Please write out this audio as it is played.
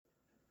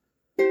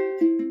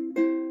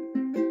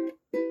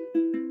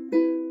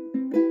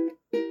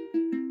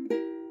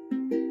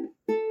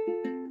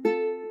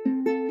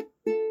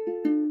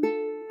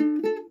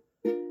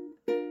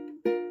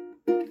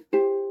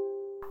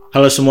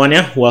Halo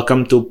semuanya,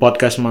 welcome to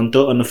Podcast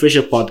Manto, an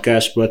official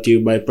podcast brought to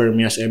you by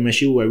Permias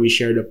MSU, where we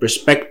share the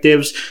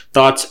perspectives,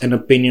 thoughts, and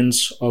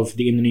opinions of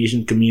the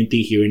Indonesian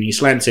community here in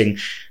East Lansing.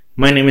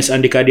 My name is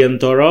Andika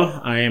Diantoro.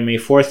 I am a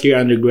fourth-year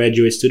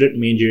undergraduate student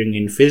majoring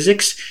in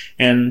physics,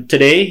 and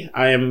today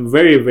I am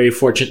very, very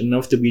fortunate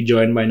enough to be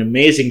joined by an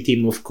amazing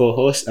team of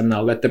co-hosts, and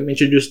I'll let them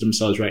introduce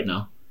themselves right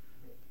now.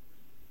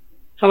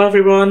 Hello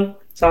everyone,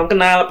 salam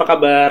kenal, apa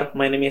kabar?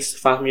 My name is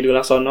Fahmi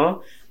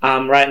Dulaksono.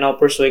 I'm right now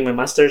pursuing my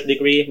master's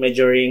degree,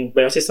 majoring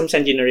Biosystems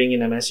Engineering in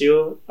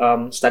MSU,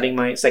 studying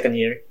my second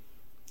year.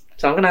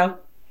 Salam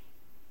kenal.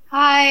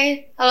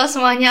 Hi, halo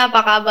semuanya, apa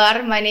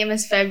kabar? My name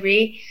is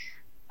Febri.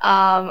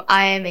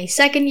 I am a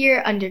second year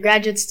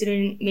undergraduate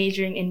student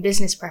majoring in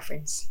business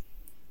preference.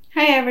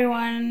 Hi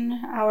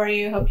everyone, how are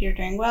you? Hope you're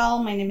doing well.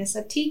 My name is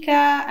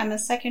Atika. I'm a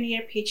second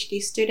year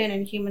PhD student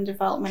in Human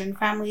Development and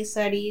Family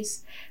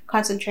Studies,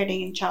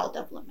 concentrating in child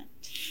development.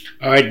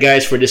 Alright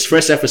guys, for this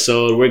first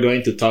episode, we're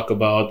going to talk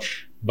about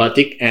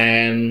Batik,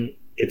 and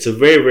it's a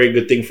very, very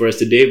good thing for us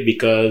today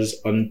because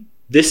on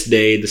this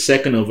day, the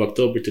 2nd of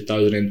October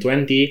 2020,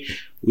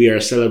 we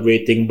are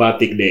celebrating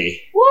Batik Day.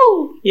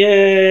 Woo!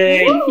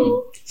 Yay!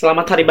 Woo!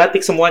 Selamat Hari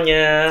Batik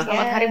semuanya.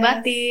 Selamat Hari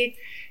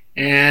Batik.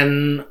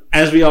 And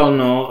as we all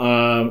know,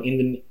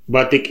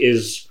 Batik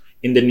is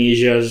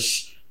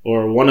Indonesia's,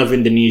 or one of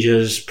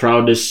Indonesia's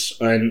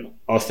proudest and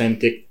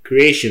authentic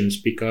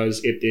creations because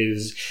it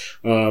is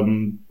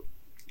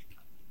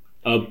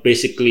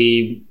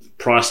basically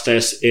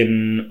processed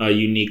in a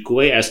unique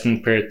way as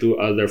compared to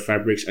other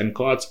fabrics and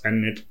cloths,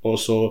 and it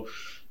also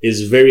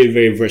is very,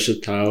 very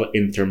versatile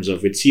in terms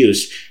of its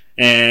use.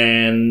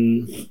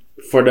 And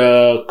for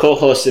the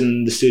co-host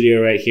in the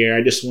studio right here,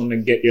 I just want to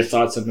get your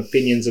thoughts and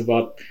opinions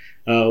about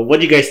what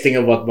do you guys think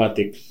about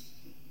Batik?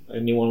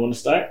 Anyone want to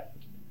start?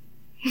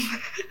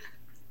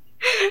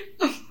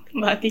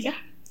 Batik.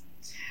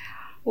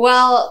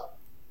 Well,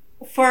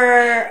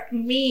 for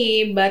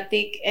me,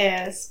 batik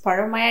is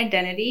part of my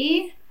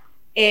identity.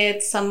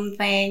 It's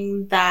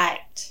something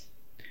that,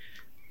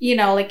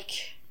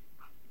 like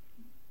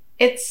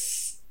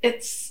it's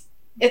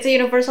a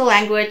universal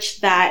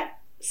language that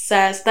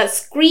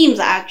screams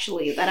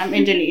actually that I'm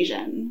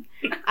Indonesian.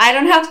 I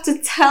don't have to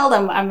tell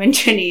them I'm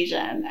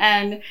Indonesian.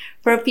 And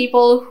for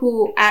people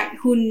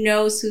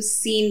who's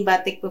seen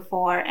batik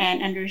before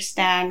and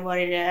understand what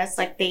it is,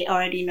 like they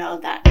already know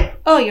that,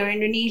 oh, you're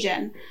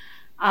Indonesian.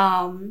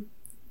 And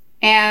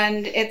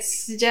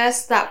it's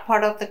just that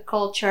part of the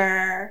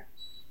culture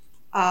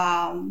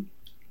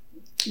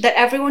that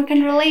everyone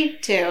can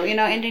relate to.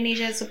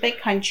 Indonesia is a big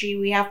country.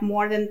 We have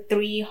more than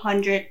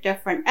 300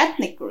 different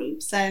ethnic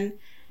groups, and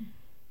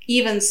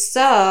even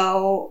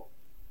so,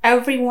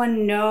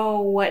 everyone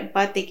know what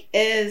batik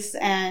is,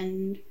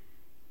 and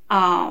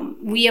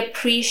we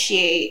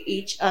appreciate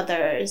each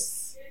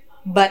other's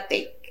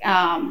batik,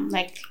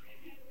 like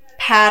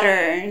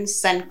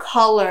patterns and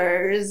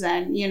colors,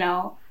 and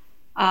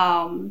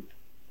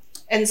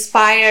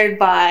inspired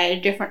by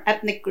different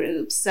ethnic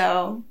groups.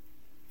 So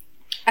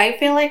I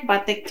feel like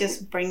batik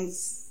just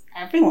brings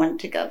everyone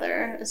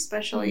together,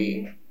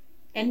 especially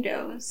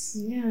Indos.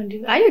 Yeah,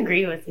 dude, I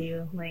agree with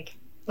you. Like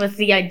with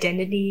the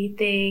identity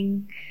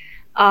thing,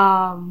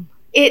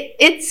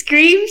 it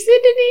screams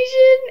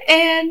Indonesian,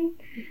 and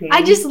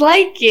I just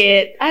like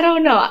it. I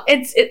don't know.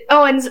 And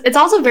it's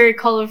also very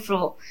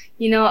colorful.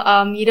 You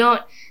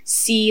don't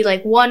see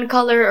like one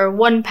color or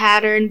one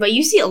pattern, but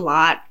you see a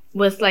lot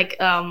with like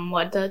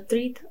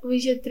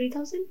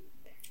 3,000?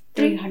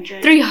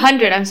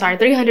 300. I'm sorry,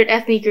 300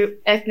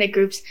 ethnic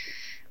groups.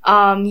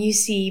 You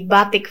see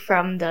batik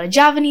from the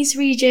Javanese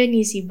region.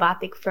 You see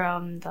batik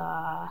from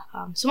the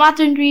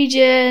Sumatran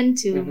region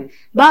to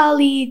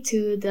Bali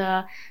to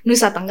the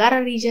Nusa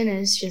Tenggara region. And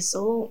it's just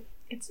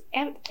it's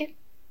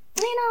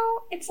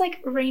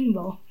like a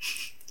rainbow.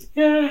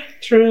 Yeah,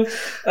 true.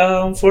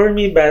 For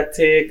me,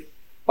 batik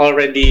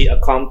already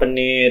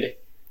accompanied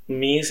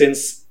me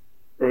since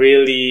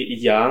really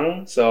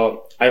young.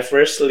 So I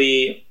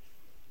firstly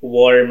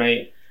wore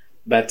my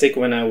batik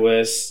when I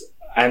was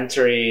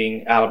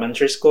entering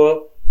elementary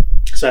school.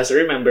 So as I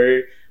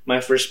remember,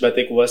 my first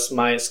batik was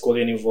my school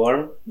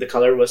uniform. The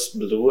color was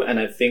blue, and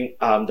I think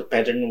the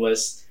pattern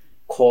was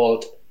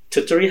called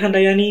Tuturi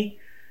Handayani.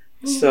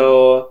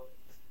 So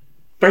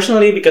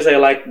personally, because I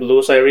like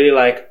blue, so I really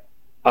like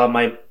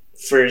my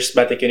first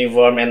batik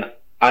uniform, and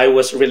I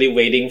was really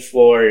waiting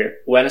for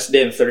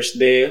Wednesday and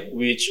Thursday,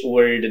 which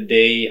were the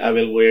day I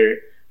will wear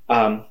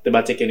the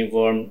batik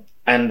uniform.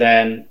 And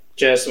then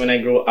just when I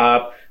grew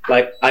up,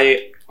 like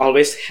I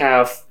always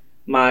have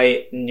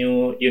my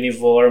new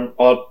uniform,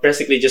 or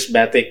basically just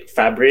batik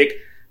fabric,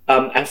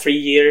 every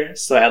year.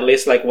 So at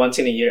least like once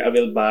in a year, I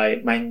will buy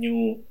my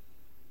new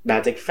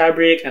batik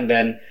fabric and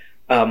then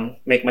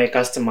make my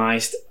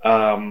customized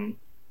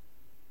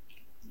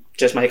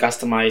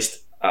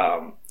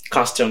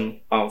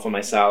costume for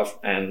myself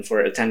and for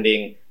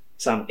attending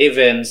some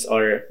events,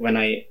 or when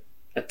I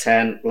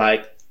attend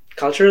like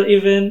cultural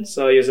events.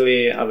 So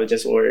usually I will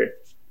just wear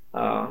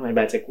my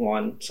batik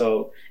one.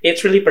 So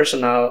it's really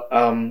personal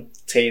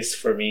taste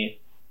for me.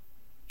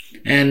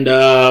 And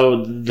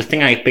the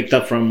thing I picked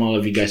up from all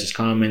of you guys'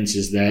 comments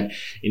is that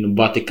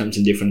batik comes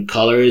in different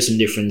colors and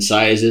different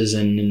sizes,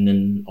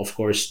 and of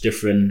course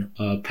different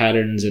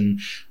patterns and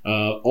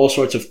all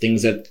sorts of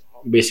things that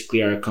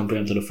basically are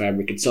accompanying to the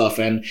fabric itself.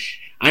 And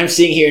I'm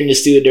seeing here in the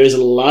studio, there's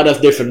a lot of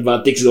different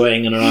batiks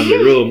going on around the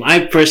room.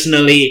 I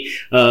personally,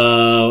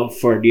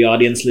 for the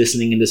audience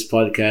listening in this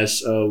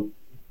podcast,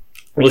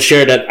 will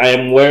share that I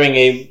am wearing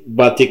a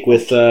batik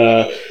with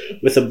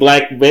a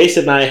black base,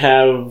 and I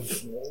have,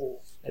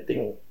 I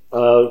think,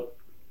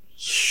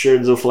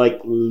 shirts of like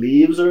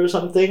leaves or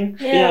something.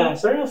 Yeah,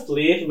 sort of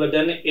leaf, but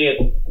then it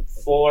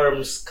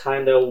forms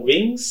kind of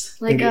wings,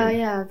 Like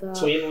Mhm. the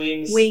twin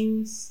wings.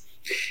 wings.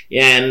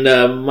 Yeah, and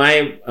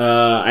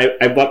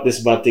I bought this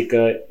batik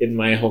in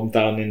my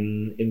hometown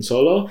in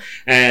Solo,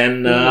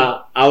 and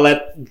I'll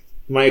let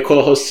my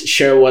co-hosts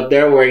share what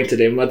they're wearing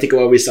today. Matika,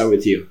 why we start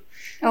with you?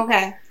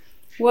 Okay.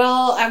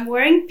 Well, I'm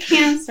wearing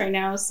pants right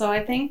now, so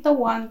I think the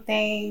one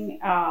thing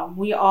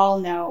we all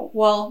know,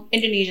 well,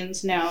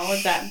 Indonesians know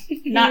that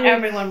not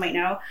everyone might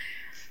know,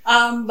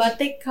 but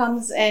it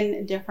comes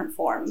in different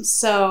forms.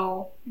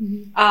 So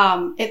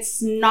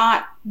it's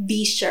not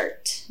the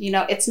shirt,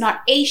 it's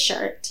not a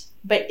shirt,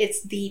 but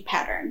it's the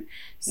pattern.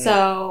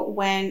 So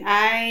when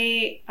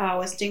I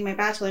was doing my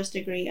bachelor's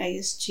degree, I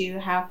used to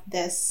have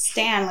this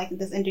stand, like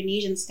this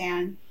Indonesian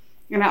stand,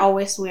 and I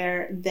always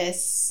wear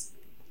this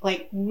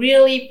like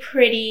really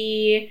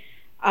pretty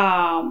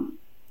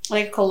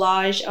like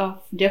collage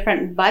of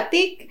different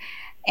batik,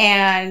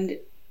 and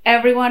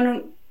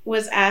everyone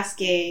was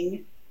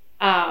asking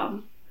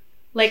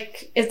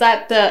like, is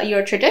that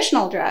your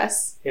traditional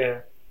dress?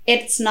 Yeah.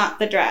 It's not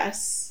the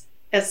dress,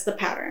 it's the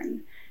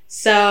pattern.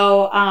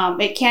 So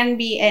it can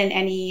be in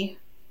any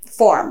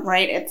form,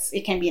 right?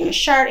 It can be in a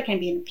shirt, it can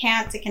be in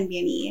pants, it can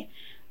be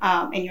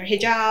in your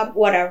hijab,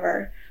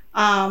 whatever.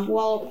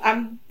 Well,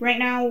 I'm right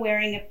now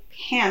wearing a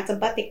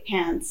batik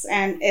pants,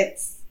 and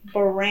it's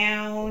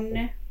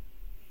brown,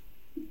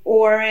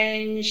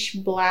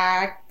 orange,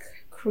 black,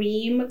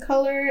 cream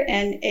color,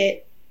 and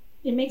it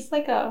makes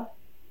like a,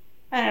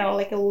 I don't know,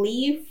 like a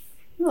leaf,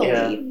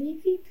 Yeah.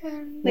 Leafy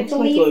pattern. like Looks a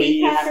like a leafy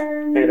leaf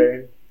pattern,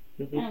 pattern.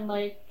 Mhm. and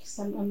like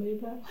some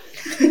amoeba.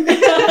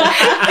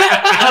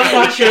 I'm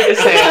not sure to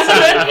say it's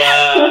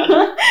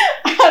amoeba.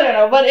 I don't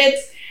know, but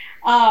it's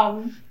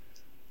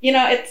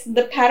it's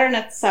the pattern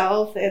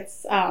itself.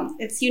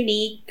 It's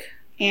unique,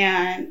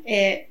 and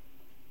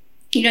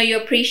you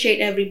appreciate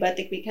every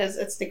batik because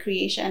it's the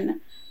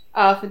creation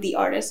of the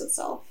artist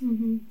itself.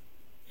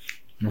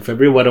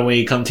 February, why don't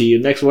we come to you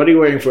next? What are you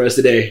wearing for us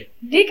today?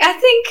 Dick, I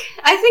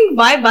think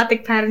my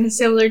batik pattern is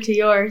similar to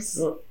yours.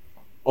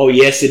 Oh,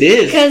 yes, it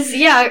is. Cause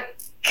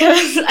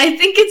I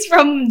think it's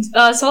from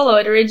Solo.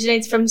 It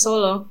originates from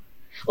Solo.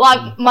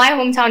 Well, my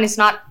hometown is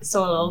not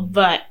Solo,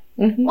 but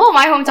well,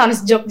 my hometown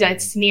is Jogja.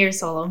 It's near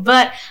Solo,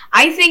 but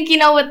I think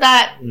with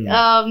that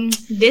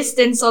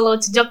distance Solo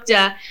to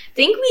Jogja, I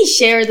think we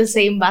share the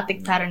same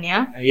batik pattern.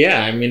 Yeah,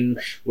 Yeah, I mean,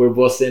 we're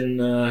both in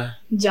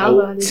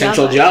Java, the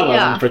Central Java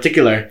yeah. in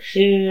particular.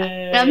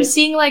 Yeah. I'm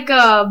seeing like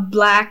a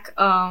black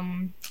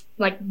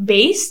like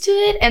base to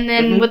it, and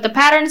then with the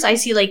patterns I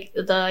see like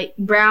the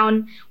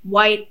brown,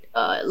 white,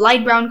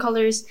 light brown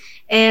colors,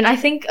 and I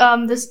think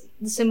the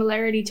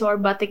similarity to our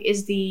batik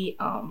is the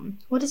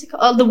what is it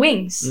called? The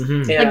wings,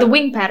 Mhm. Yeah. like the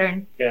wing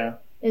pattern Yeah.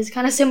 is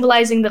kind of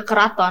symbolizing the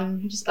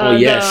keraton. Oh,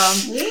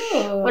 yes.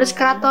 What is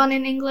keraton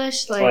in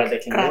English? What Like they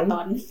can do.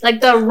 Kraton.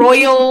 like the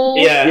royal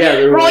Yeah. Yeah,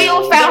 the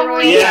royal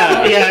family.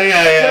 Yeah.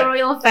 The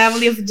royal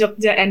family of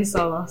Jogja and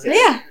Solo. So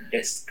yeah,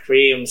 It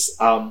screams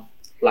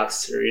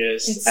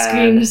luxurious. it and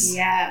screams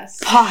Yes.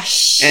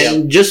 posh.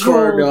 And just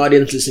for the Gold.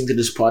 audience listening to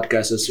this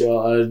podcast as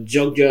well,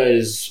 Jogja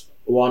is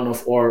one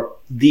of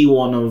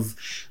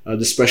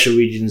the special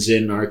regions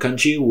in our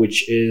country,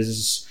 which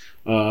is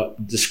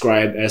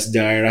described as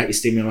Daerah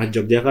Istimewa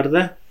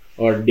Yogyakarta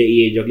or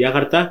DIY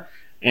Yogyakarta,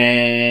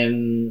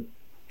 and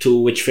to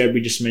which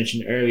Febby just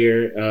mentioned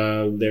earlier,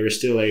 there is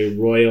still a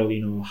royal,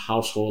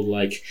 household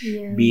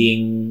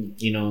being,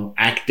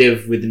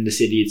 active within the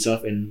city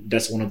itself, and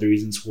that's one of the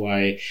reasons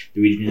why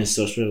the region is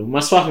so special.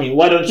 Mas Fahmi,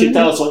 why don't you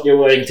tell us what you're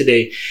wearing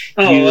today?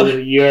 Oh.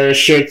 Your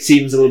shirt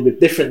seems a little bit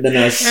different than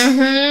us.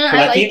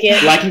 I like it.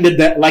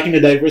 Liking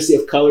the diversity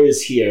of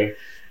colors here.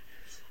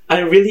 I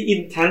really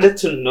intended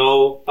to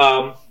know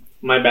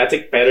my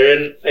batik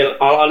pattern, in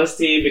all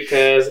honesty,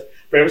 because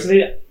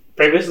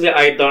previously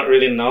I don't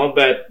really know,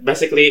 but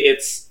basically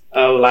it's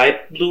a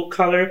light blue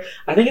color.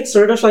 I think it's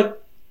sort of like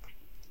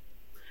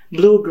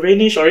blue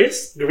greenish, or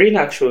it's green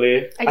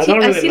actually. I don't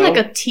really see know.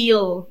 like a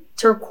teal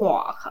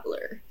turquoise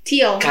color.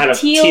 Teal. kind of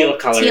teal- teal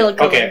color. teal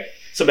color. Okay,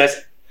 so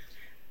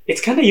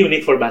it's kind of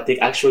unique for batik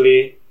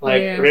actually.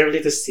 Like Yeah. rarely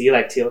to see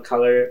like teal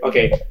color.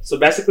 Okay, so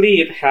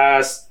basically it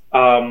has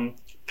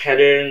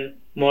pattern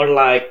more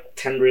like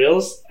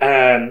tendrils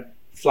and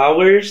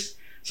flowers.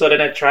 So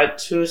then I tried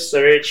to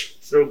search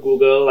through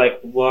Google like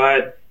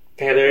what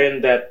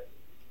pattern that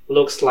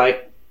looks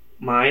like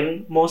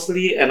mine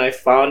mostly, and I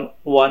found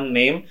one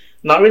name.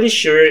 Not really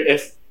sure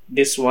if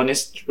this one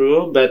is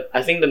true, but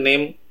I think the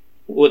name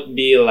would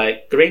be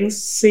like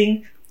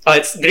Gringsing. Oh,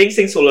 it's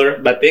Gringsing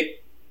Sulur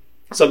Batik.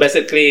 So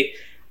basically,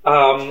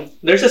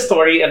 there's a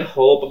story and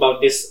hope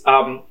about this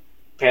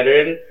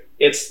pattern.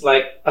 It's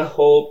like a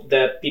hope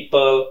that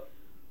people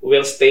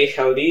will stay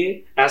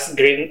healthy as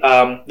green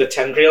the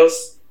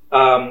tendrils.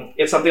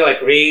 It's something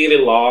like really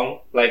long,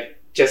 like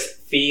just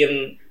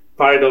thin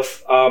part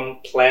of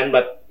plant,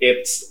 but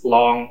it's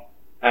long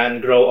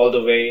and grow all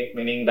the way,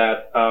 meaning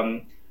that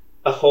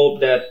a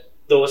hope that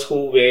those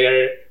who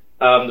wear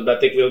the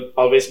batik will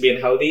always be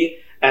healthy.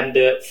 And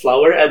the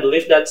flower, I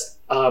believe that's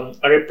a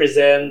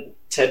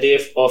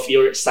representative of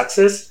your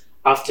success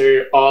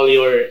after all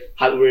your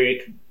hard work.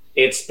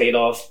 It's paid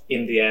off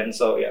in the end.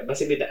 So yeah,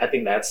 basically, I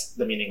think that's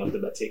the meaning of the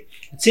batik.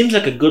 It seems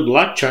like a good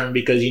luck charm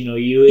because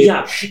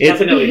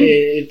Definitely.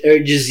 it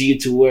urges you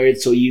to wear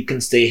it so you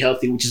can stay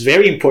healthy, which is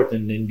very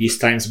important in these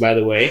times, by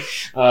the way.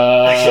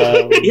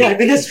 Yeah, I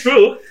think that's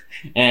true.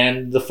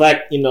 And the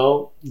fact,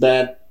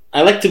 that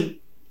I like to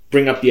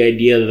bring up the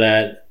idea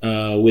that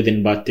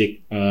within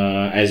batik,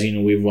 as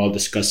we've all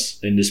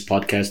discussed in this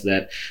podcast,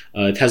 that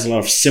it has a lot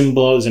of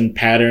symbols and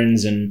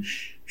patterns and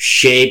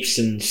shapes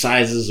and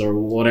sizes or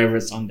whatever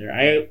it's on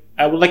there.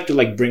 I would like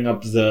to bring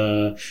up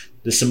the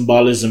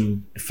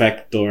symbolism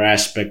effect or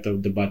aspect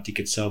of the batik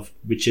itself,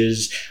 which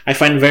is I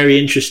find very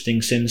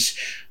interesting since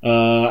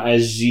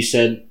as you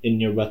said in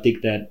your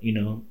batik that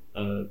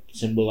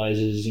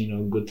symbolizes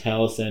good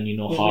health and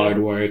hard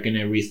work and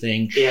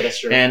everything. Yeah, that's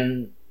true.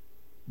 And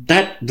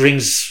that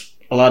brings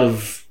a lot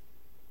of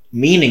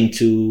meaning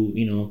to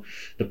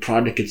the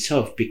product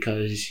itself,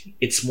 because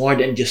it's more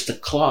than just a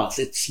cloth,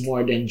 it's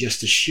more than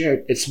just a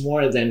shirt, it's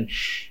more than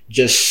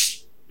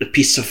just a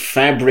piece of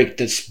fabric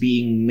that's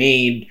being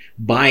made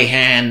by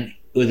hand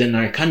within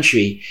our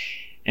country.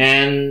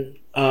 And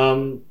I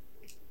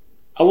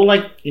would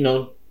like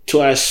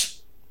to ask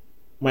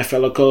my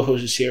fellow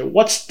co-hosts here,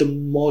 what's the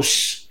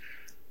most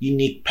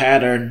unique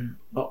pattern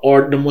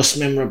or the most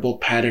memorable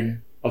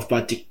pattern of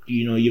batik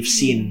you've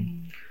seen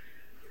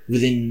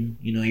within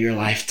your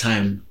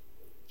lifetime?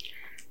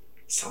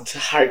 Sounds a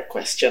hard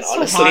question, So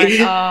honestly.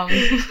 hard.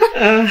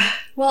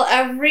 Well,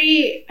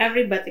 every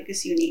batik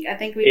is unique. I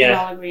think we can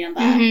all agree on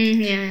that.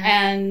 Yeah.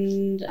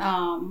 And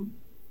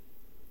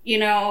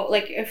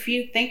like if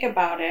you think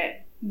about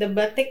it, the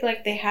batik,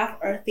 like, they have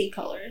earthy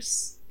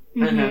colors.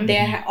 Mhm. They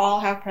all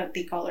have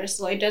earthy colors,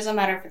 so it doesn't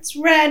matter if it's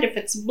red, if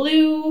it's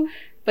blue,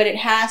 but it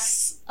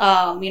has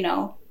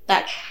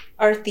that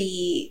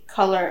earthy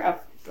color of,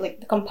 like,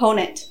 the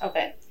component of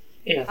it.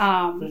 Yeah.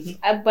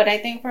 But I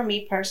think for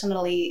me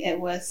personally, it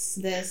was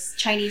this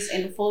Chinese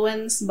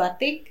influence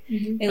batik.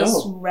 Mhm. It was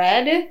Oh.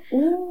 red.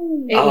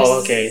 Ooh.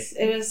 Okay.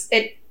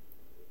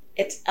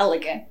 It's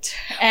elegant.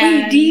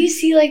 Wait, do you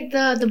see like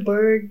the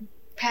bird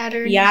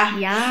pattern? Yeah.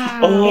 Yeah.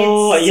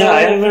 Oh, It's yeah,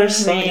 I so ever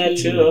saw that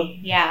pretty. too.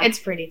 Yeah. It's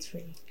pretty. It's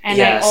pretty. And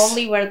Yes. I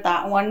only wear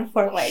that one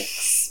for, like,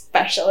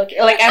 special.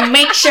 Like, I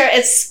make sure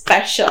it's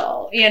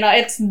special.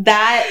 It's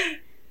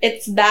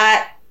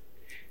that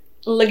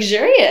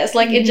luxurious.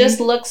 Like, it just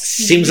looks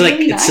Seems like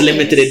really it's a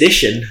limited nice.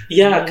 edition.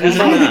 Yeah, because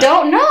I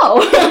don't know.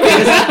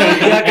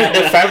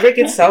 the fabric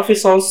itself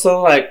is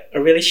also like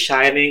really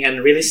shining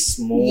and really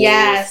smooth.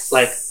 Yes.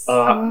 Like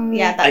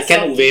Yeah, I that's can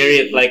so wear key.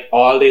 it like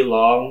all day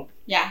long.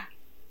 Yeah.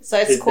 So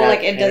it's With cool. that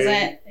Like, it pattern.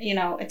 doesn't,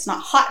 it's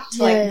not hot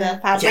like Yeah. the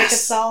fabric Yes.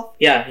 itself.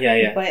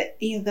 Yeah. But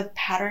the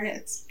pattern,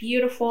 it's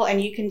beautiful,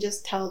 and you can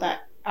just tell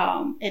that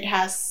it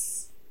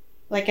has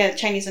like a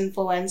Chinese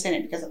influence in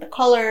it because of the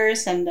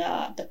colors and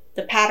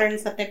the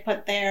patterns that they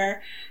put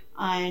there,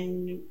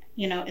 and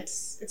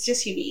it's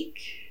just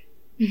unique.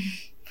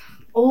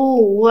 Oh,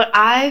 what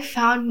I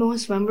found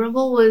most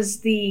memorable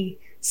was the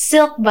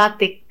silk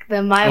batik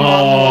that my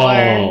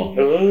mom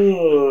wore.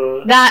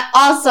 Ooh. That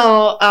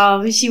also,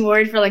 she wore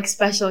it for like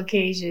special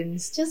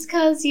occasions, just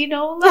cause a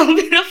little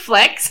bit of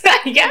flex,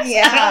 I guess.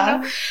 I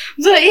don't know.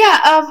 But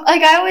yeah,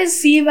 like I always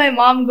see my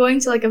mom going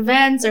to like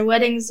events or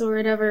weddings or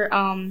whatever,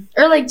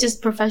 or like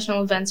just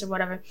professional events or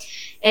whatever,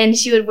 and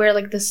she would wear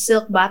like the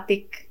silk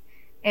batik,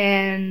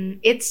 and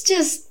it's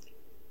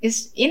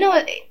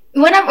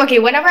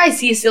whenever I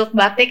see silk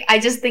batik, I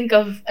just think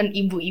of an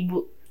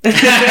ibu-ibu. I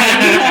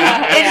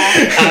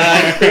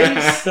think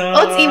so.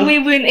 What's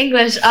ibu-ibu in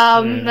English?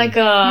 Like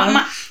a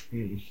Mama.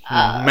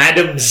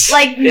 Madams.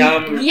 like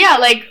Yeah.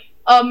 like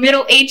a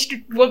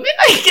middle-aged woman,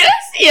 I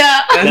guess. Yeah.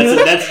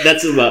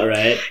 That's about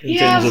right in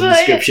Yeah, terms of but-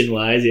 description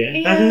wise. Yeah.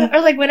 Yeah, or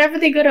like whenever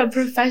they go to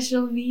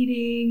professional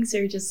meetings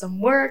or just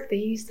some work, they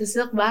use the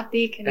silk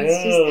batik, and it's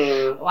just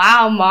Oh.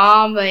 wow,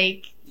 mom,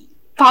 like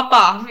pop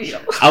off.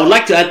 I would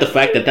like to add the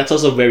fact that that's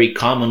also very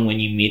common when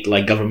you meet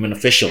like government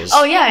officials.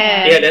 Oh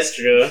yeah. Yeah, that's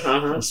true.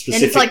 Uh-huh. And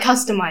it's like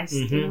customized,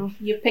 Mhm.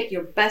 You pick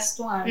your best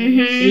one.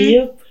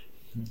 Yep.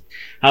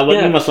 How about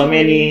Yeah. you, Maswami?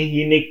 Any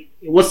unique?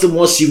 What's the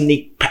most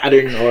unique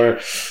pattern or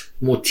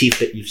motif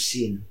that you've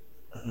seen?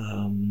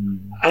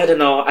 I don't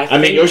know. I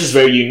mean, yours is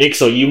very unique,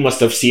 so you must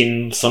have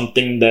seen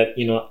something that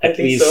I at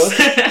think least so.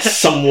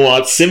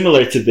 somewhat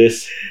similar to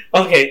this.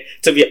 Okay,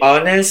 to be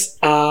honest,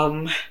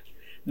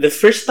 the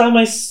first time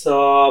I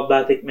saw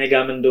Batik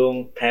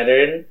Megamendung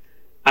pattern,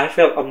 I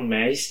felt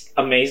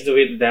amazed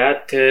with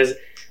that because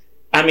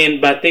I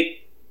mean batik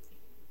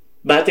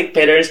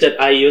patterns that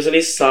I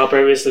usually saw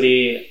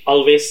previously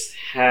always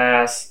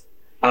has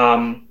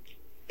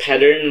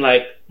pattern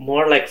like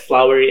more like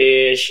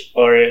flower-ish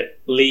or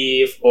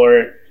leaf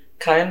or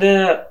kind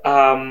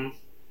of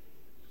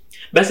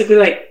basically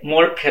like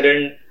more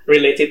pattern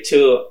related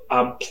to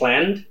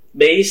plant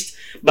based.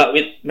 But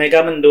with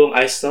Mega Mendung,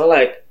 I saw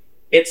like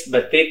it's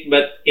batik,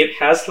 but it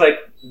has like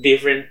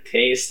different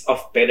taste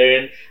of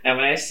pattern. And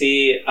when I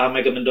see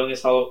Mega Mendung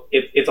is all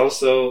it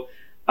also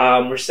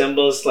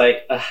resembles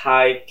like a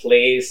high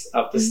place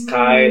of the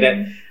sky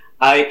that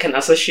I can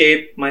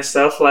associate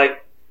myself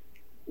like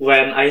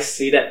when I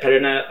see that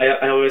pattern.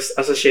 I always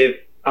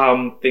associate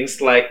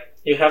things like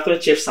you have to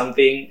achieve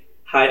something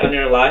high on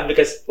your life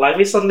because life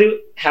is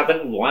only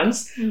happen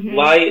once.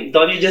 Why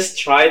don't you just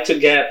try to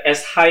get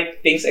as high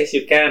things as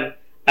you can,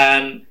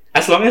 and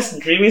as long as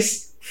dream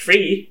is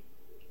free,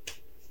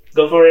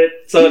 go for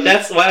it. So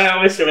that's what I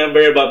always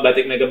remember about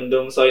Batik Mega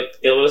Mendung. So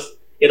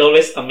it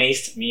always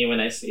amazed me when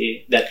I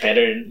see that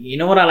pattern. You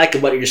know what I like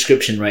about your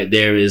description right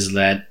there is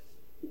that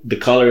the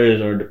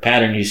colors or the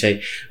pattern you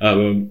say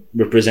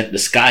represent the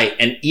sky,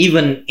 and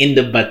even in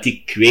the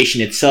batik creation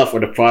itself or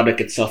the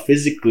product itself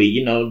physically,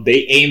 you know,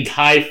 they aimed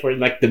high for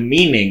like the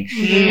meaning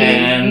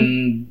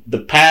and the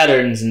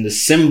patterns and the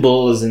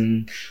symbols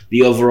and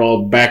the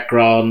overall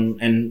background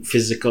and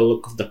physical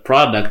look of the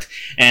product.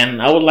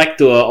 And I would like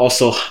to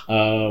also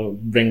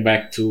bring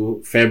back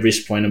to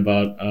Fabri's point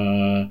about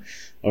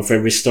or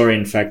Fabri's story,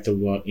 in fact,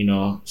 about, you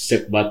know,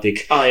 silk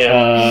batik. Oh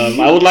yeah.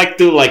 I would like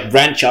to like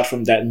branch out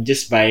from that and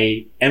just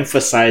by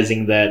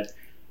emphasizing that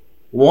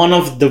one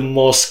of the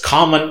most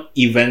common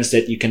events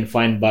that you can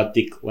find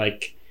batik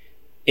like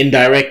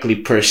indirectly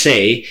per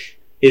se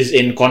is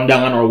in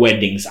kondangan or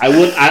weddings.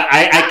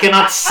 I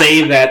cannot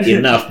say that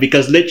enough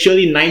because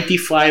literally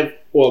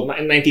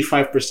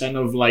 95%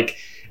 of like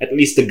at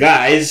least the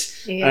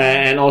guys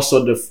and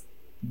also the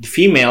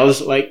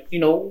females, like, you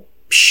know,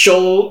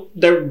 show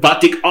their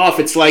batik off.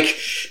 It's like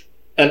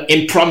an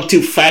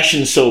impromptu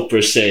fashion show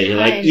per se.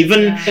 Like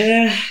even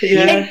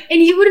yeah. And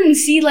you wouldn't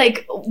see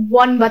like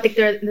one batik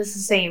that's the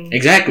same.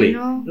 Exactly. You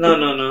know?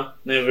 No,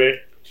 never.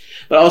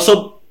 But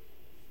also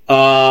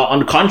on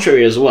the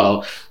contrary as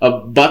well,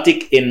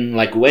 batik in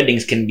like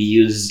weddings can be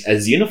used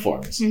as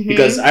uniforms.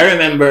 Because I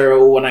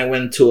remember when I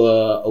went to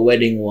a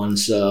wedding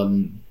once,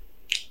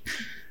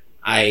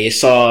 I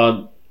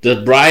saw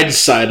the bride's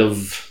side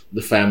of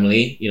the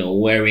family, you know,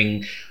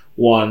 wearing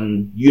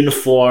one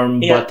uniform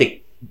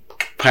batik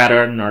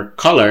pattern or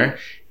color,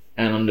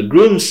 and on the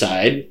groom's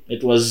side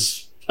it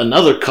was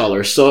another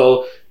color.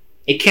 So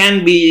it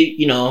can be,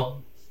 you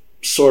know,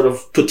 sort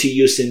of put to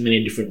use in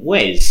many different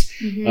ways,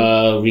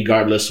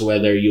 regardless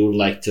whether you would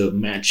like to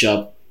match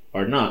up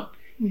or not.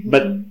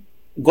 But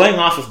going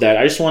off of that,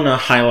 I just want to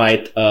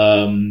highlight,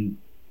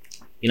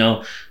 you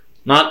know,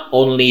 not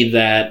only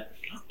that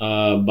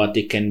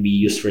batik can be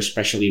used for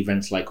special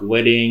events like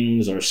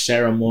weddings or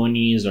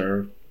ceremonies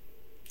or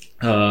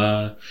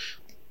how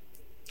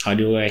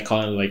do I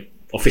call it, like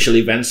official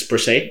events per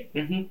se.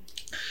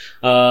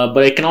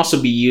 But it can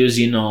also be used,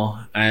 you know,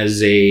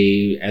 as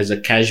a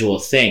casual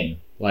thing.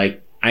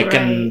 Like I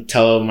can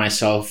tell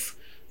myself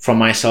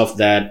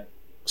that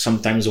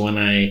sometimes when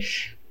I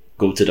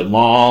go to the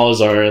malls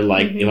or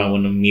like if I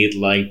want to meet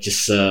like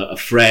just a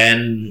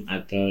friend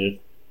at a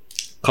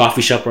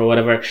coffee shop or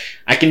whatever,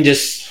 I can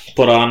just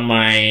put on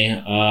my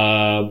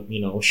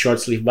you know, short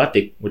sleeve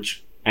batik,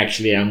 which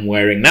actually I'm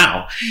wearing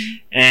now.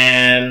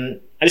 And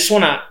I just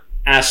want to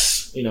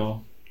ask, you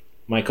know,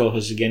 my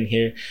co-host again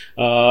here,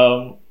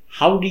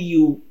 how do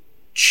you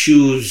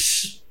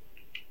choose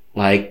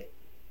like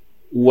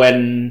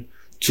when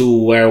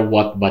to wear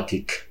what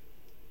batik?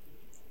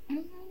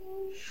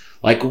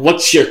 Like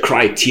what's your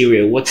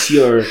criteria, what's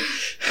your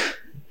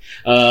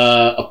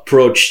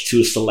approach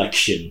to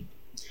selection,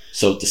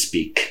 so to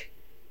speak?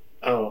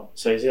 Oh,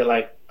 so is it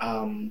like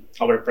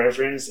our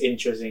preference in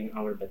choosing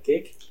our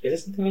batik? Is it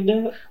something like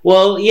that?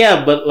 Well,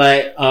 yeah, but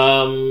like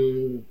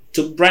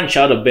to branch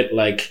out a bit,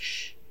 like,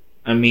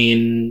 I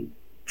mean,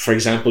 for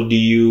example, do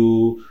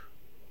you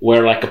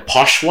wear like a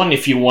posh one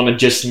if you want to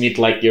just meet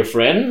like your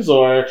friends,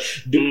 or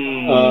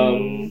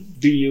do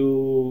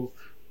you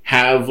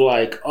have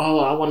like, oh,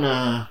 I want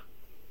to,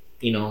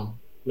 you know,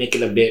 make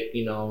it a bit,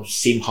 you know,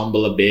 seem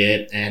humble a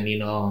bit and, you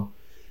know,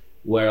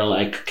 wear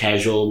like a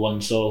casual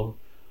one? So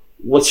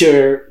what's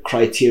your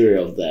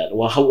criteria of that?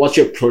 Well, what's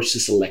your approach to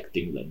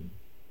selecting them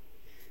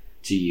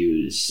to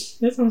use?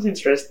 That sounds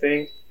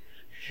interesting.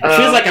 It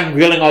feels like I'm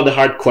grilling all the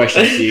hard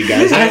questions to you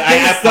guys.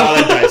 I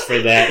apologize for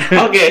that.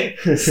 Okay,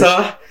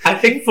 so I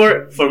think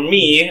for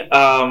me,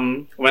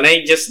 when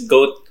I just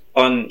go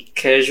on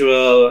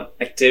casual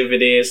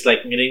activities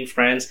like meeting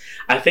friends,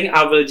 I think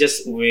I will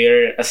just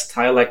wear a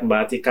style like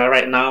batika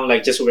right now,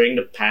 like just wearing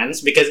the pants,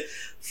 because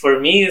for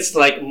me it's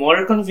like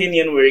more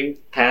convenient wearing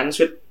pants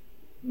with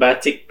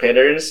batik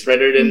patterns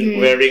rather than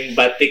wearing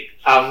batik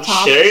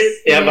shirts,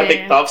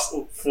 batik tops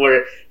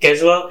for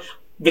casual,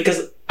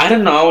 because I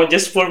don't know,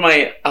 just for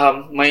my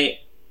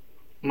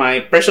my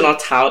personal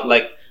thought,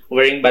 like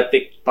wearing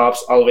batik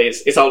tops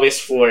always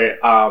for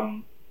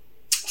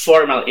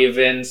formal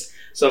events.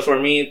 So for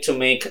me to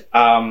make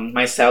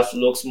myself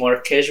looks more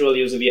casual,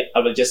 usually I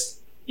will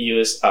just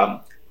use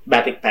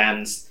batik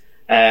pants.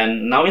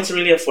 And now it's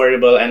really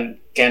affordable and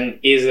can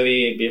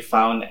easily be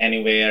found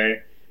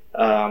anywhere,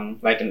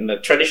 like in the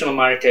traditional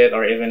market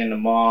or even in the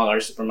mall or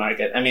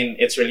supermarket. I mean,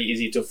 it's really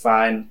easy to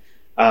find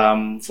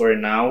for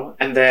now.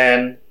 And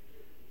then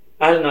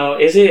I don't know,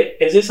 is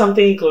it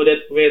something included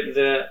with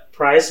the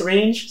price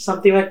range,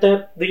 something like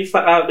that? Do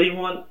you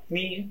want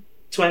me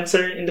to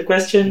answer in the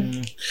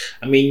question?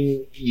 I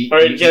mean,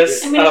 Or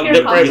just I mean, if the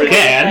you're comfortable with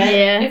preference? it,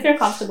 Yeah. if you're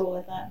comfortable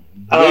with that.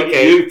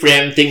 Okay. You're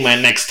preempting my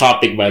next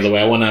topic, by the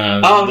way. I want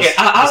to Oh, okay.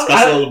 discuss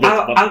a little bit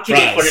about I'll the keep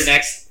it for the price.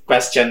 next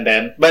question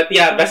then. But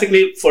yeah,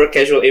 basically for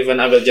casual event,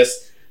 I will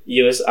just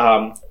use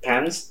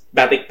pants,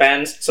 batik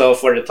pants. So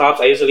for the tops,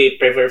 I usually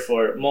prefer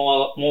for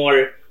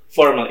more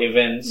formal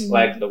events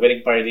like the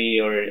wedding party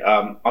or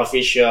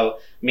official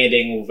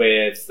meeting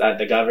with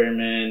the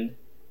government.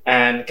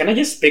 And can I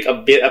just speak a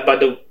bit about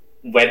the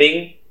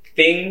wedding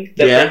thing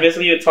that Yeah.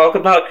 previously you talked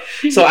about?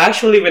 So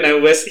actually, when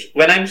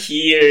I'm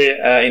here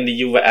in the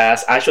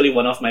US, actually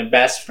one of my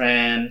best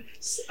friends,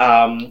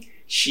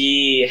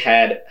 she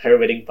had her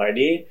wedding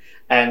party,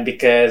 and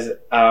because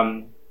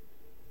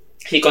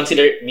he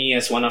considered me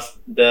as one of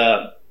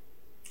the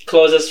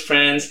closest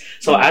friends,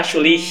 so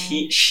actually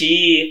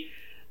she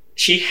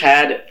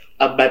had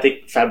a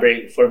batik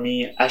fabric for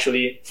me,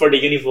 actually for the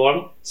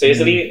uniform. So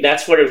usually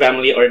that's for the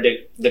family or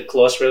the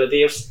close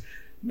relatives,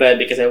 but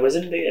because I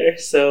wasn't there,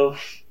 so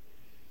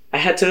I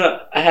had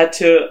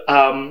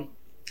to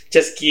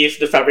just give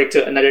the fabric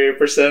to another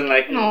person.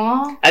 Like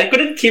Aw. I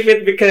couldn't keep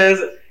it because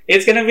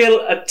it's gonna be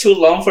too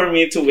long for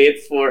me to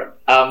wait for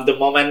the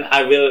moment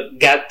I will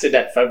get to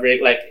that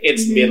fabric. Like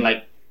it's been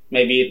like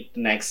maybe the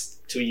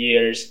next 2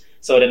 years.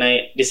 So then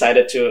I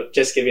decided to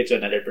just give it to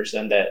another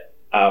person that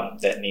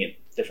need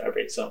the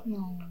fabric. So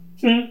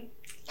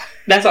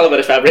that's all about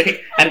the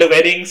fabric and the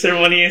wedding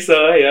ceremony.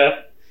 So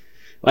yeah.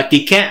 Like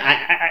you can't.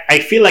 I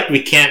feel like we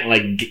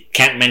can't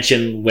can't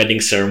mention wedding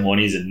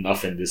ceremonies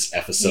enough in this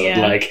episode. Yeah.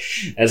 Like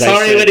as I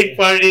Sorry, said, wedding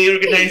party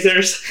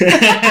organizers.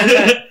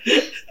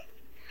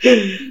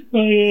 Oh,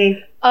 yeah.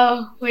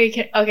 Oh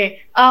wait,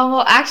 okay.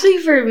 Well, actually,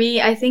 for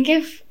me, I think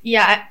if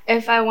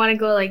I want to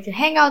go like to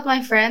hang out with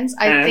my friends,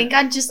 I think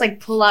I'd just like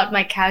pull out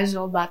my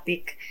casual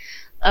batik,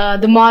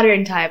 the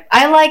modern type.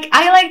 I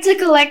like to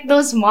collect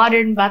those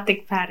modern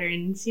batik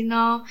patterns. You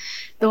know,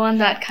 the one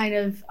that kind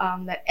of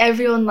that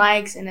everyone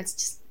likes, and it's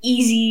just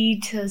easy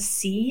to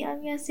see.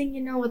 I'm guessing,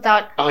 you know,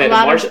 without Oh a yeah,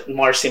 lot the of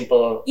more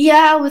simple.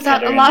 yeah,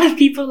 without pattern. a lot of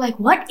people like,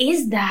 what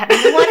is that?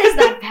 What is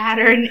that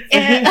pattern?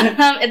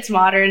 It's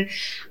modern.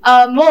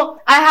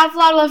 Well, I have a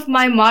lot of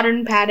my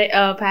modern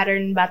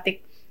pattern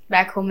batik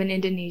back home in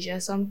Indonesia,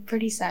 so I'm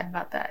pretty sad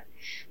about that.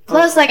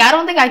 Plus, like, I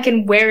don't think I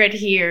can wear it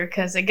here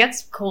because it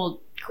gets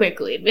cold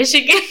quickly in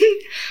Michigan.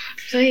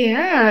 So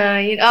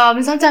yeah,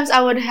 sometimes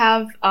I would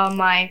have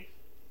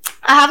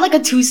I have like a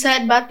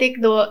 2-set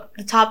batik, the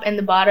top and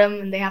the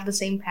bottom, and they have the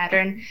same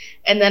pattern.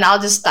 And then I'll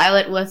just style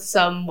it with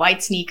some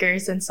white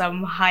sneakers and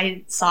some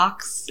high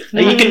socks.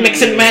 you can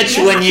mix and match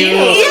when you.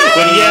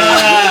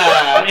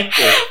 Yeah. When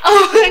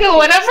Oh my god,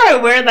 whenever I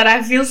wear that,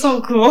 I feel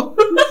so cool.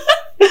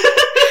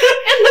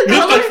 And the Good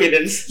color,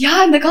 confidence.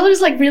 yeah, and the color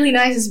is like really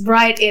nice. It's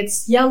bright.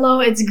 It's yellow.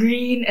 It's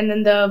green, and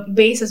then the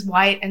base is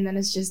white, and then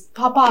it's just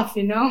pop off.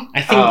 You know.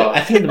 I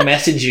think the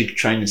message you're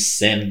trying to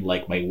send,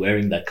 like by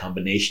wearing that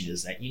combination,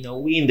 is that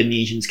we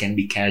Indonesians can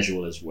be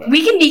casual as well.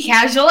 We can be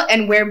casual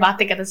and wear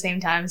batik at the same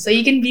time, so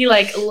you can be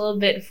like a little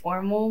bit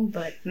formal,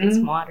 but it's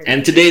modern.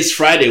 And today's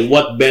Friday.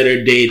 What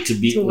better day to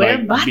be To wear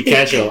be batik.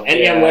 casual and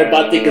Yeah. wear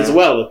batik as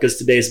well because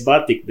today's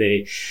batik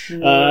day.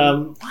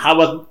 How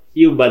about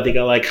you,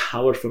 Batika? Like,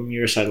 how about from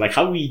your side? Like,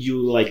 how would you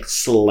like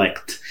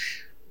select?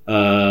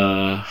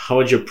 How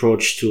would you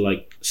approach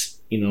to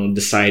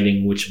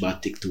deciding which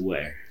batik to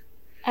wear?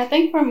 I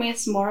think for me,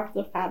 it's more of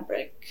the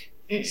fabric.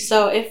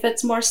 So if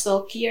it's more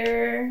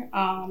silkier,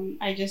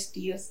 I just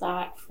use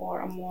that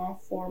for a more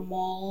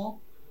formal,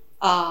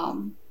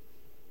 formal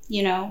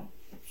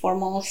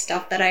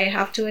stuff that I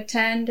have to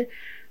attend.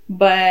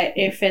 But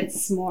if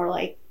it's more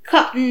like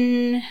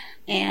cotton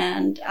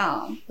and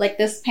like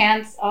this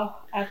pants,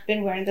 I've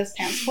been wearing this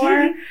pants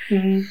for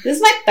this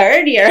is my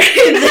 3rd year. Like,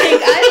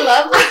 I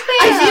love this pants.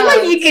 I feel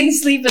like you can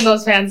sleep in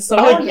those pants. So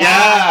Oh, yeah.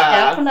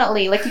 yeah.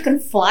 Definitely. Like you can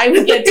fly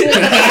with it too.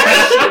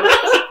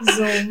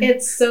 Zoom.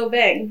 It's so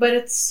big, but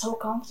it's so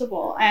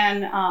comfortable,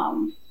 and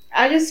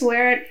I just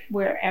wear it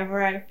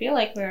wherever I feel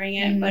like wearing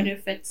it. But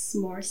if it's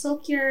more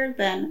silkier,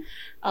 then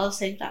I'll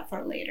save that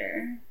for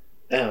later.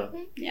 Oh.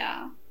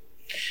 Yeah.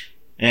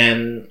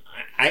 And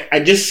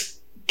I just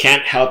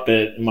can't help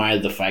but admire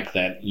the fact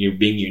that you're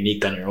being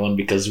unique on your own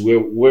because we're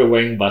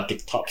wearing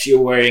batik tops.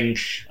 You're wearing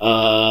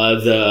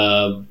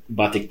the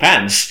batik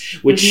pants,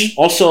 which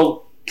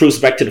also proves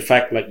back to the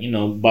fact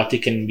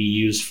batik can be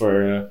used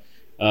for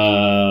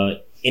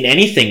in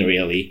anything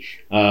really.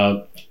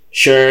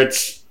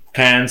 Shirts,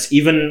 pants,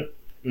 even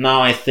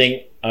now I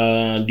think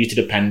due to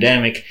the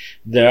pandemic,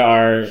 there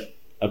are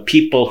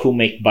people who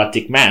make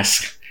batik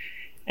masks.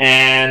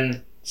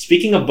 And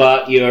speaking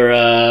about your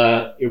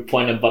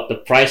point about the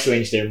price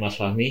range there, Mas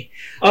Fahmi.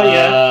 Oh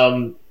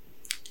yeah.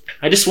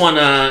 I just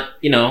wanna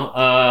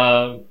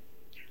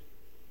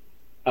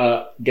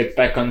get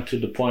back onto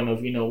the point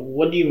of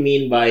what do you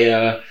mean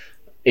by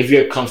if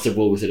you're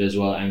comfortable with it as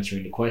well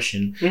answering the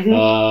question.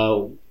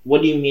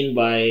 What do you mean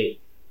by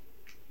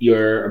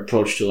your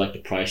approach to like the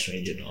price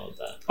range and all of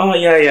that? Oh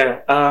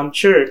yeah.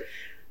 Sure.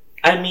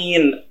 I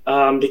mean,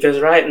 because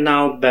right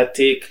now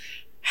batik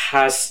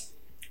has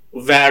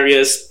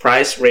various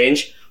price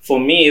range. For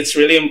me, it's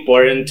really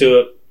important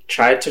to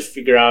try to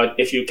figure out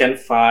if you can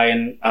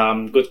find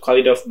good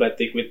quality of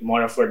batik with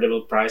more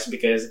affordable price,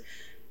 because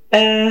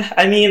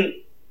I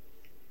mean,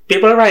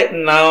 people right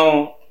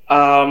now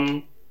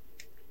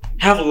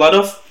have a lot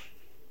of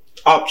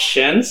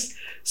options.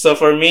 So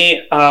for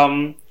me,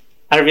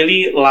 I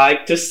really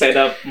like to set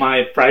up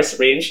my price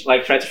range,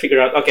 like try to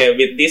figure out, okay,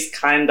 with this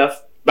kind of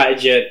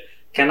budget,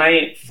 can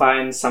I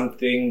find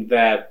something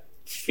that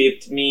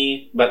fit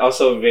me, but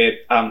also with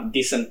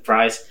decent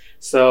price?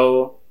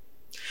 So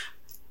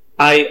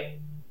I'm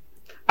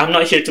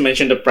not here to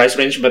mention the price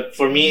range, but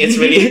for me, it's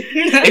really,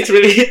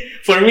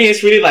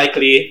 it's really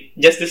likely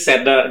just to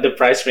set the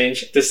price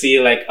range to see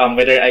like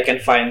whether I can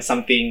find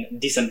something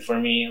decent for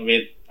me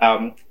with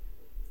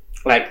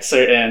like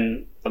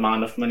certain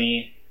amount of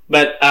money.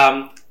 But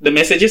the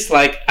message is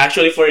like,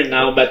 actually for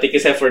now, batik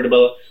is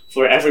affordable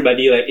for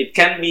everybody. Like it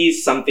can be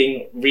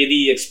something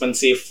really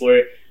expensive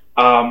for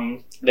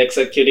the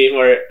executive,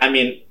 or I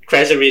mean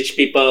crazy rich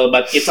people,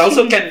 but it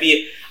also can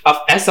be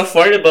as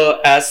affordable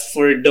as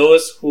for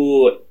those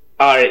who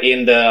are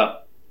in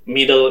the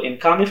middle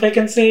income, if I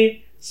can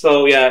say.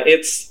 So yeah,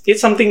 it's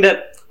something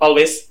that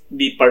always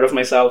be part of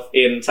myself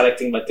in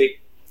selecting batik.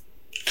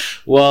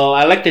 Well,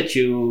 I like that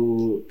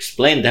you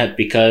explained that,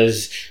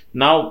 because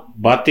now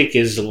batik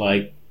is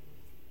like,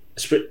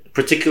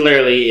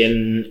 particularly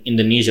in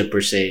Indonesia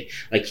per se,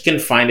 like you can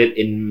find it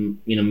in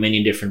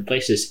many different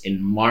places,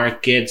 in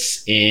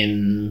markets,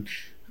 in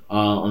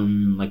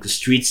on like the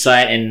street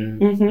side, and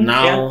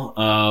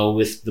now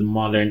with the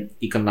modern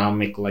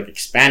economic like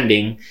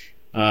expanding,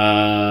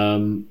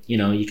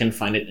 you can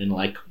find it in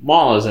like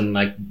malls, and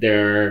like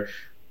there are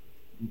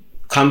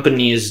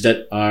companies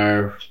that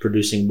are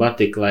producing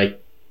batik. Like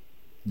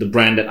the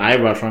brand that I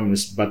brought from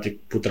is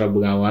Batik Putra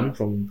Bengawan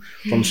from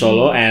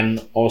Solo,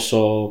 and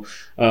also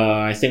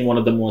I think one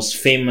of the most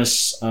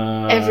famous.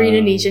 Every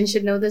Indonesian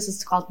should know this.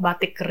 It's called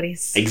batik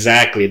keris.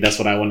 Exactly, that's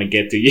what I want to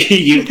get to.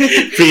 You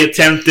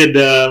pre-attempted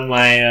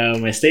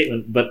my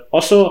statement, but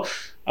also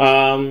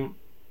I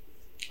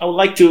would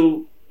like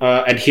to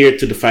adhere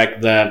to the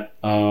fact that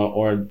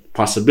or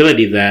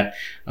possibility that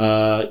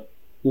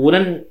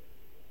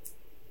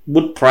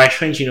would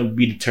price range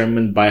be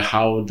determined by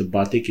how the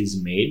batik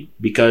is made?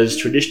 Because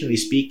traditionally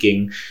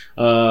speaking,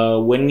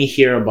 when we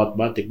hear about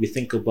batik, we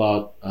think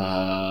about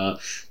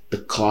the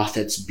cloth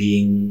that's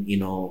being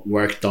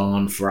worked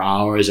on for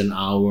hours and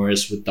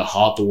hours with the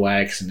hot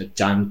wax and the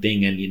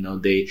chanting, and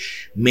they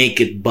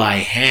make it by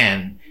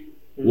hand.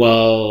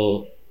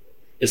 Well,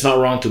 it's not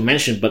wrong to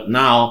mention, but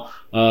now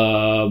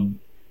some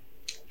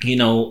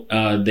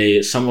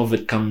of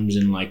it comes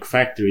in like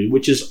factory,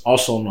 which is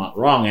also not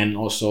wrong. And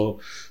also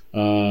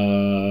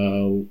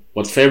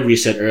what February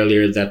said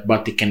earlier, that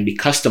batik can be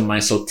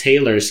customized, so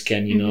tailors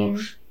can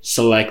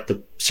select a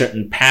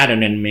certain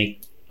pattern and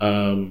make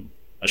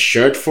a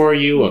shirt for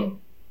you, a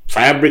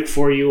fabric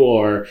for you,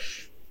 or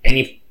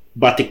any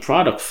batik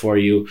product for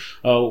you.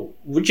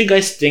 Would you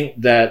guys think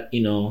that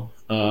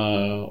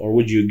or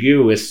would you agree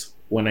with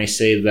when I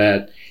say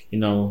that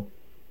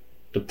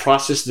the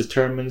process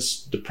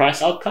determines the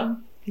price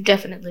outcome?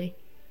 Definitely.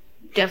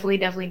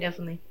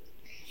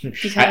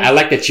 I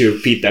like that you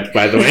repeat that,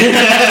 by the way.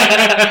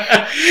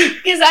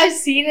 Because I've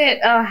seen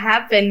it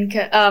happen.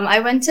 I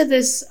went to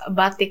this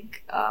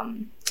batik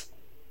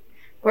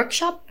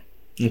workshop.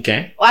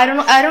 Okay. I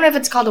don't know if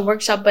it's called a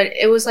workshop, but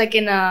it was like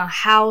in a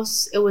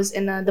house. It was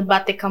in the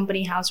batik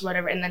company house,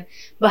 whatever. And then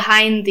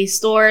behind the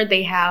store,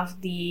 they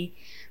have the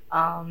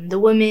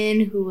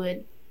women who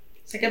would.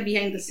 It's like a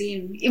behind the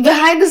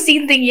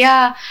scene thing,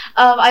 yeah.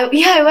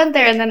 I went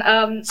there, and then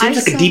seems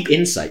like a deep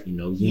insight.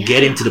 You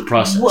get into the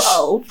process.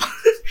 Whoa.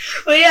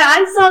 But yeah,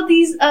 I saw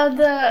these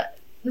the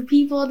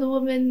people, the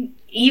women,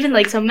 even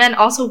like some men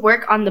also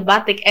work on the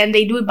batik, and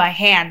they do it by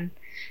hand,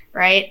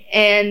 right?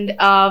 And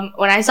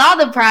when I saw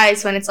the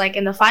price, when it's like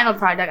in the final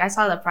product, I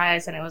saw the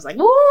price, and it was like,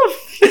 woo!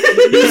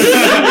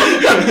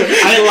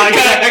 I like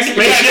that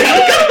expression.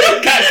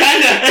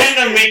 Kind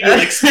of make me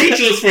like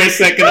speechless for a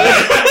second.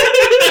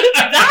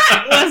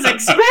 That was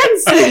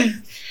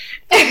expensive.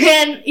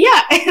 And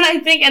yeah,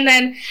 and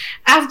then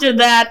after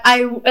that,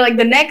 I like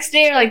the next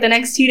day or like the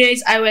next 2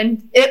 days, I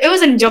went. It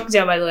was in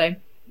Jogja, by the way.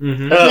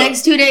 Mm-hmm. The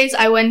next 2 days,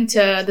 I went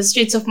to the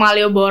streets of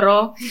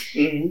Malioboro.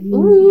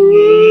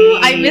 Ooh,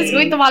 I miss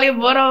going to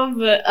Malioboro,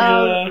 but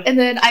and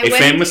then I went.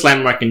 Famous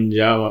landmark in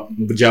Java,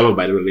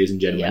 by the way, ladies and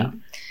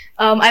gentlemen. Yeah.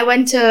 I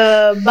went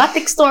to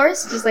batik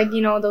stores, just like,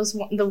 you know,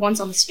 the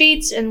ones on the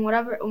streets and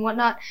whatever and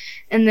whatnot.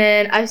 And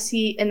then I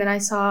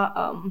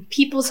saw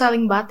people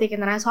selling batik,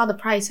 and then I saw the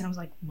price, and I was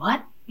like,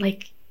 what?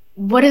 Like,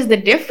 what is the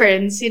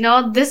difference? You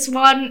know, this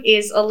one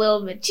is a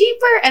little bit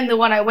cheaper, and the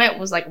one I went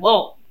was like,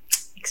 whoa,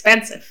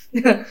 expensive.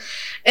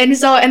 And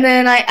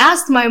then I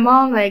asked my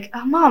mom, like,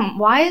 Mom,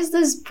 why is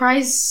this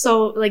price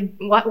so, like,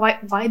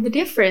 why the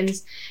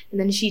difference? And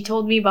then she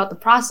told me about the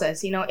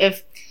process. You know,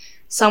 if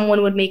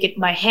someone would make it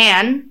by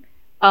hand,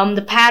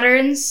 the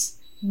patterns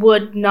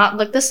would not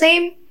look the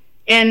same,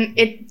 and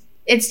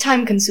it's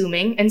time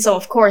consuming. And so,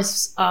 of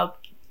course,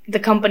 the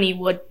company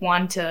would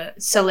want to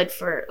sell it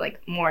for,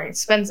 like, more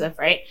expensive,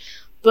 right?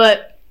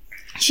 But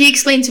she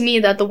explained to me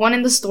that the one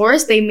in the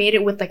stores, they made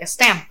it with, like, a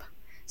stamp.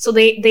 So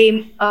they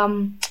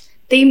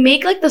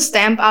make, like, the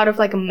stamp out of,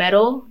 like, a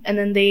metal, and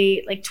then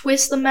they, like,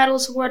 twist the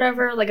metals or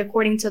whatever, like,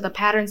 according to the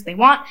patterns they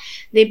want.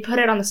 They put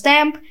it on the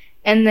stamp,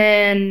 and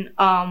then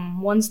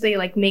once they,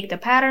 like, make the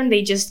pattern,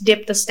 they just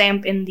dip the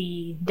stamp in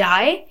the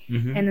dye,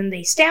 and then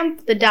they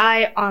stamp the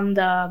dye on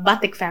the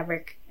batik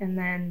fabric, and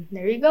then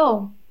there you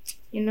go,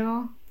 you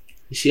know?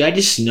 You see, I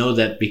just know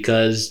that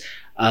because,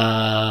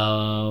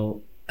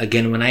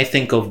 again, when I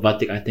think of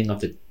batik, I think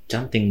of the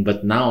jumping,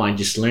 but now I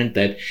just learned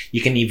that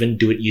you can even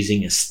do it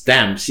using a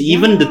stamp. So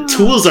even the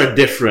tools are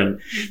different,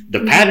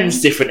 the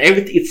pattern's different,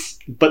 everything.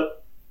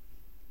 But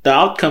the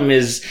outcome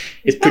is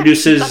it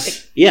produces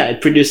batik.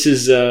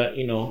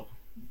 You know,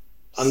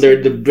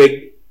 under the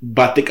big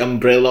batik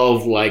umbrella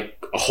of,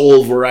 like, a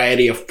whole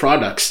variety of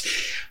products.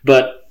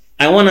 But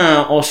I want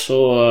to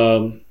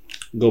also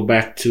go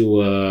back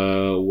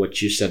to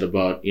what you said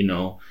about, you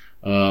know,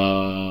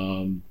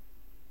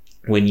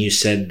 when you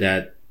said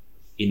that,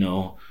 you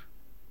know,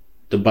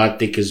 the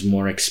batik is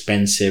more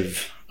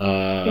expensive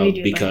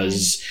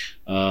because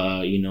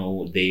you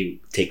know, they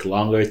take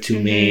longer to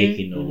make,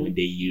 you know,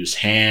 they use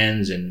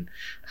hands and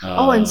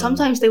and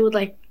sometimes they would,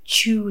 like,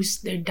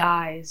 choose their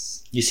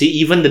dyes. You see,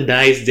 even the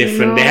dye is different.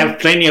 You know? They have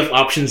plenty of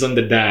options on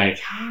the dye.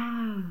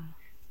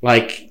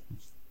 Like,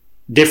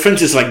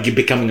 difference is, like,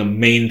 becoming a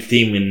main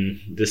theme in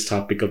this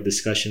topic of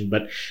discussion.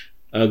 But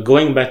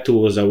going back to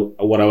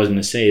what I was going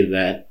to say,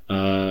 that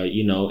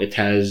you know, it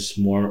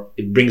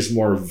brings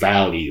more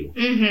value,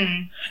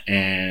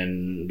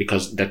 and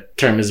because that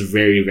term is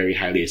very, very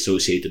highly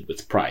associated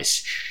with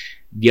price.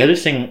 The other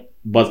thing,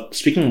 but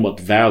speaking about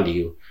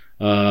value,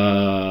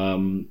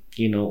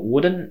 you know,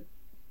 wouldn't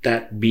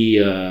that be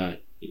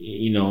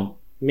you know,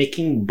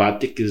 making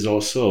batik is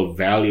also a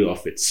value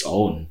of its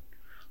own?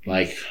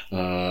 Like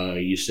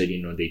you said,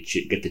 you know, they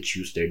get to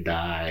choose their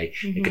dye,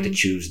 they get to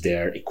choose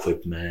their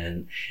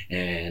equipment,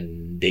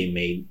 and they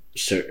made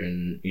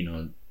certain, you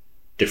know,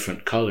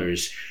 different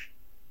colors,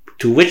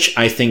 to which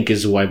I think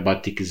is why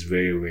batik is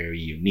very, very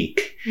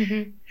unique.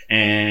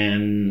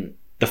 And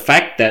the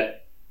fact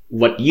that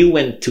what you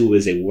went to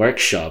is a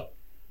workshop,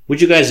 would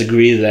you guys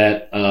agree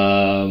that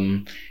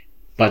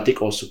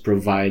batik also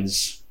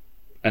provides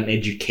an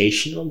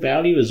educational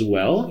value as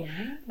well?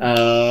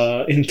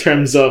 In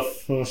terms of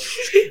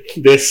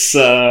this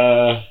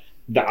the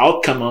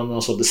outcome and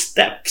also the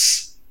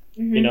steps,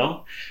 you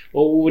know?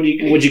 What do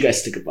you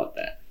guys think about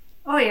that?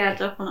 Oh yeah,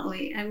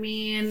 definitely. I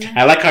mean,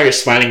 I like how you're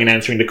smiling and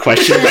answering the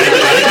question.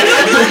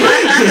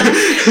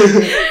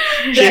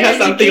 She has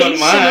something on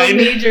mind.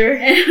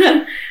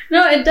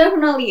 No, it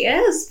definitely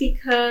is,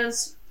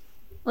 because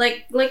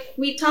like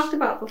we talked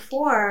about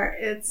before,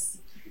 it's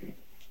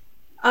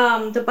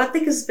the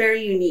batik is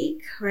very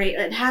unique, right?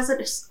 It has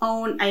its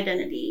own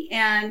identity,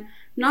 and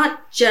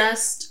not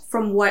just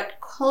from what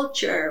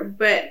culture,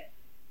 but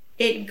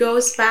it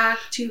goes back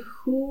to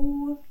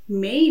who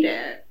made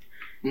it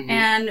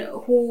and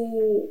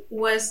who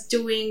was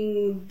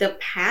doing the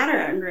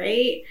pattern,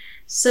 right?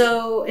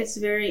 So it's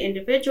very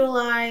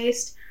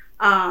individualized,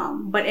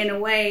 but in a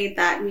way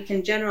that we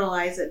can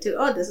generalize it to,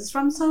 oh, this is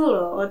from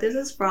Solo, or this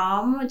is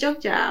from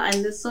Jogja,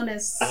 and this one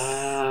is, you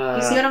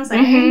see what I'm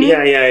saying?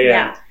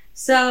 Yeah.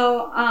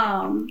 So,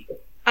 I'm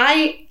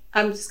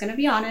just gonna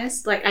be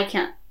honest, like, I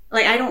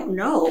don't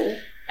know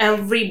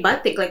every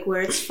batik, like,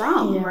 where it's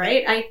from,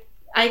 right?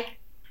 I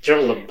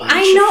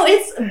know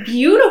it's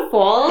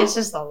beautiful. It's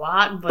just a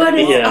lot, but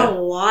it's a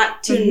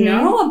lot to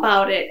know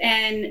about it.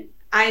 And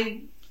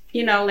I,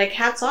 you know, like,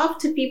 hats off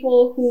to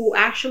people who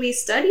actually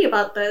study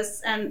about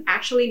this and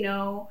actually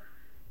know,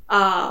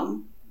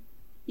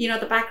 you know,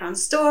 the background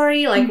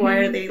story, like, why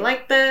are they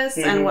like this,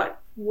 and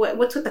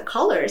what's with the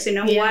colors, you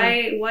know,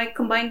 why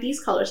combine these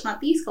colors,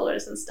 not these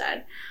colors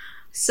instead.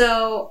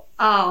 So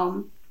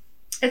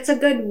it's a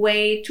good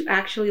way to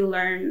actually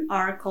learn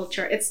our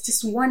culture. It's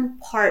just one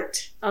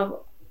part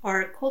of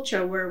our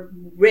culture. We're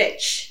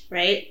rich,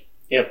 right?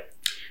 Yep.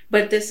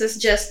 But this is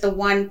just the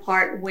one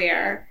part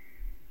where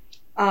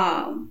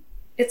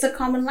it's a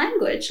common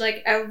language.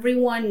 Like,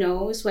 everyone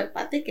knows what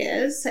batik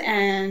is,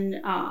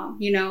 and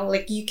you know,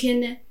 like, you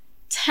can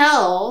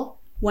tell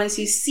once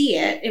you see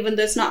it, even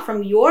though it's not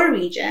from your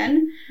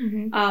region,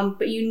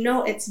 but you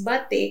know it's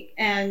batik,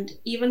 and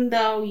even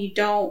though you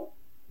don't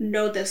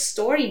know the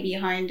story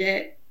behind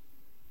it,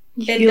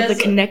 You It feel the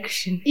does-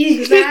 connection.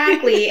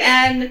 Exactly.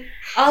 And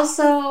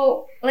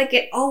also, like,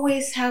 it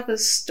always have a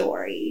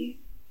story.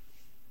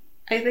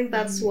 I think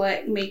that's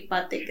what make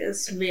batik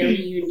is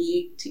very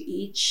unique to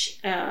each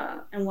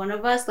and one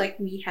of us. Like,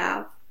 we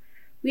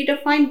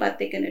define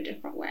batik in a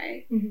different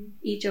way,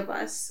 each of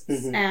us.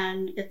 Mhm.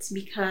 And it's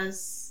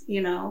because,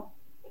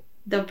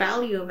 the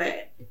value of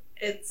it,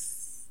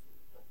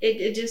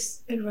 it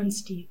just, It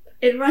runs deep.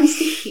 it runs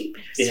deep.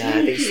 It's Yeah,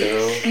 I think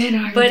so. In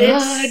our But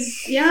blood.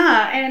 it's,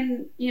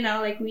 and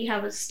like, we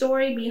have a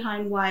story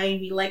behind why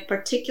we like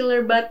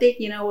particular batik,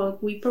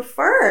 we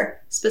prefer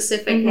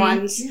specific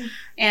ones,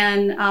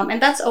 and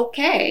that's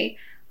okay.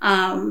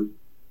 But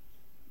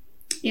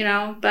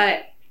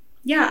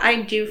yeah,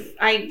 I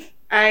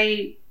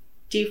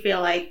do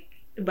feel like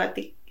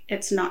batik,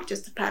 it's not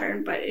just a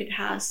pattern, but it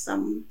has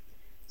some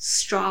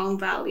strong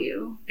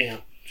value.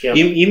 Yep.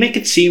 You make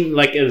it seem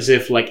like as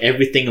if like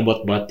everything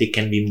about batik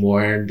can be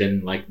more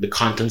than like the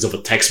contents of a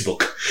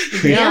textbook.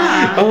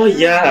 Yeah. Oh,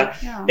 yeah.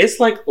 Yeah. It's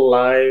like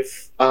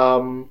life.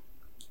 How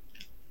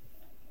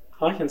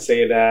I can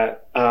say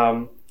that?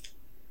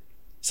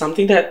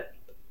 Something that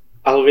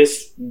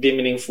always be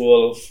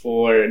meaningful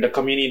for the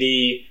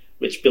community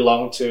which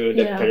belong to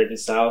the Yeah. parent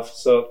itself.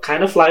 So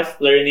kind of life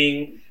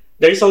learning.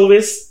 There's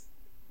always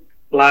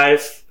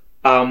life.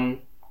 How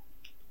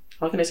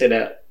can I say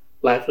that?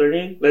 Life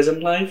learning, lesson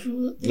life.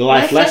 The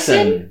life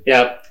lesson.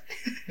 Yeah,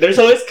 there's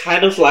always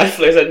kind of life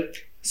lesson.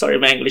 Sorry,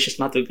 my English is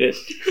not too good.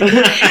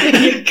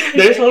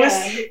 There's always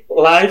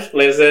life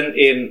lesson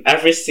in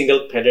every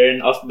single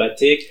pattern of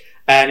batik,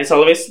 and it's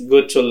always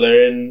good to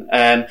learn.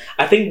 And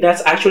I think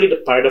that's actually the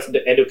part of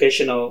the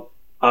educational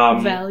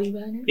Value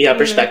banner.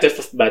 perspective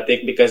of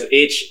batik, because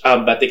each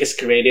batik is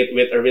created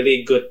with a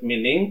really good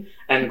meaning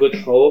and good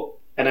hope,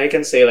 and I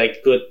can say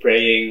like good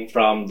praying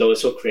from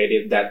those who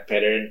created that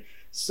pattern.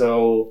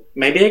 So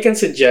maybe I can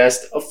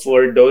suggest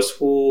for those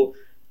who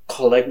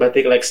collect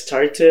batik, like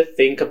start to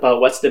think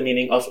about what's the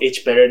meaning of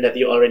each pattern that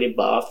you already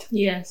bought,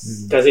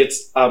 Yes. because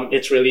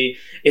it's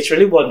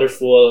really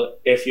wonderful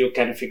if you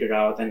can figure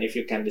out and if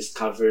you can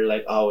discover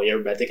like, oh, your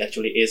batik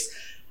actually is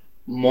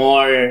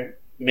more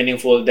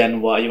meaningful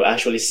than what you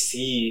actually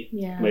see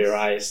Yes. with your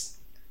eyes.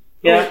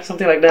 Yeah,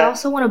 something like that. I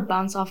also want to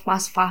bounce off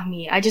Mas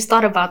Fahmi. I just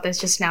thought about this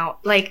just now.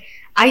 Like,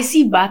 I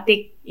see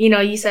batik,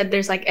 you said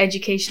there's like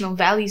educational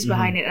values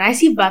behind it. And I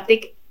see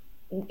batik,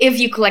 if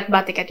you collect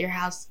batik at your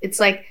house, it's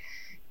like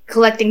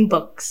collecting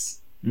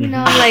books.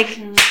 Like,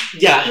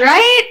 Yeah,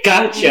 right?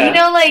 gotcha.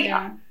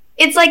 Yeah.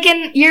 It's like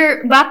in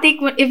your batik,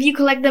 if you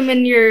collect them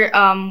in your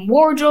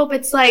wardrobe,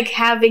 it's like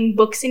having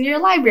books in your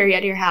library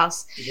at your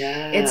house.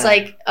 Yeah, It's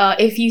like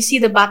if you see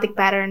the batik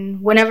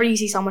pattern, whenever you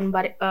see someone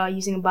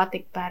using a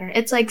batik pattern,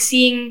 it's like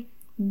seeing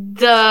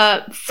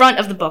the front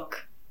of the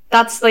book.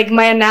 That's like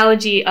my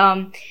analogy,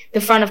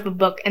 the front of the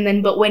book. And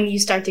then, but when you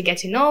start to get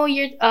to know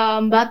your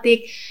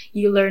batik,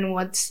 you learn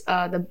what's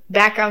the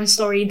background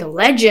story, the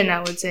legend, I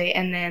would say,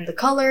 and then the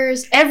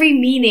colors, every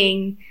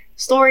meaning,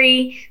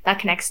 story that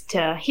connects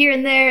to here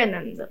and there, and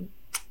then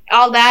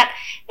all that.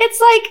 It's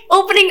like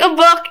opening a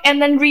book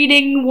and then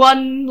reading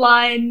one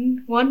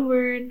line, one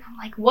word. I'm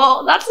like,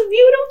 whoa, that's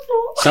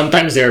beautiful.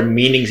 Sometimes there are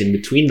meanings in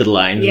between the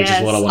lines, which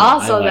is what I want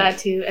also to highlight. that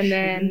too. And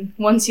then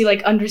once you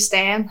like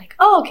understand, like,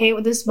 oh, okay,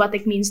 well, this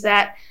batik means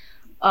that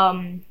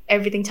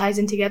everything ties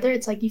in together.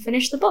 It's like you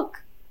finish the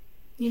book,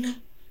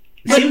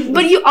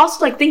 But you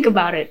also like think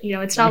about it.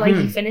 It's not like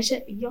you finish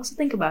it. You also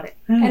think about it.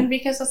 And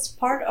because it's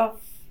part of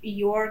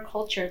your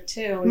culture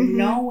too,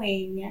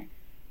 knowing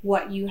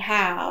what you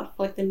have,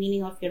 like the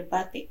meaning of your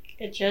batik,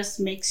 it just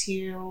makes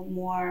you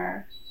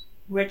more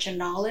rich in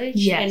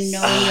knowledge and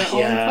knowing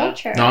your own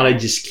culture.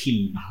 Knowledge is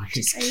key.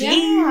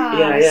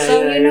 Yeah.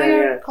 So you know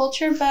your yeah.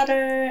 culture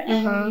better,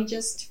 and you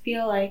just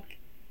feel like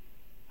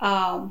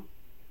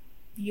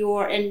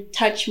you're in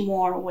touch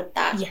more with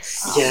that.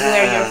 Yes.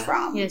 Where you're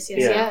from. Yes.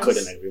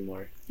 Couldn't agree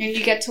more. And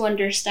you get to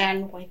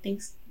understand why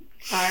things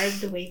are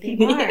the way they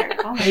are.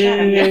 Oh my god,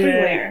 I'm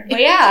everywhere. But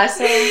yeah,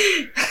 so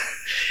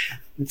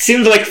It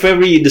seems like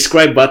whenever you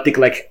describe batik,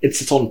 like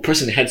it's its own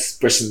person, it has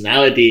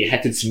personality, it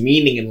has its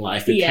meaning in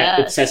life.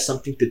 It says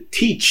something to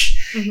teach,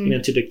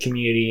 to the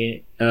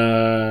community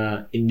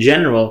in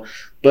general.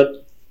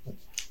 But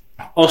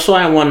also,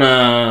 I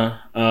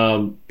wanna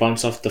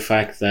bounce off the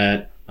fact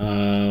that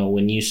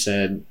when you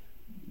said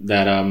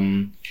that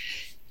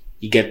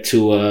you get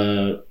to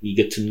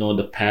know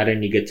the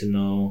pattern, you get to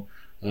know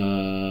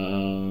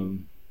the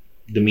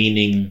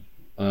meaning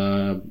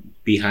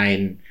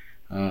behind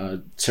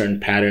certain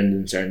patterns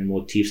and certain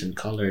motifs and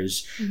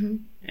colors.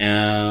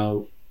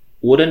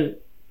 Wouldn't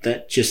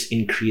that just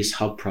increase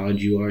how proud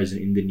you are as an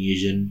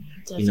Indonesian?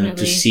 Definitely.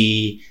 To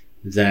see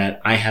that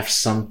I have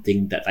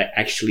something that I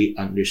actually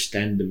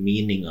understand the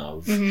meaning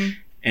of.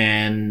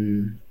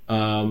 And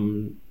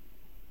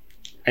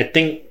I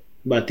think,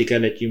 Batika,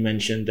 that you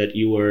mentioned that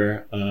you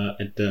were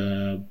at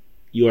an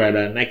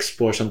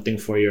expo or something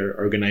for your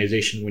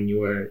organization when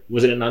you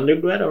was it an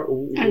undergrad or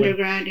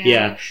undergrad,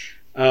 yeah.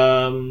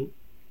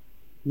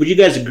 Would you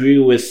guys agree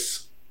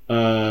with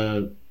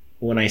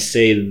when I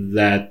say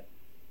that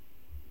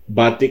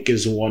batik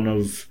is one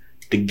of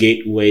the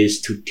gateways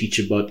to teach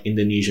about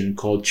Indonesian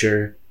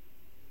culture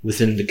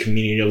within the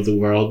community of the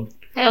world.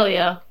 Hell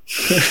yeah.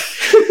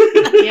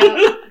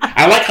 Yeah.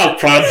 I like how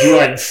proud you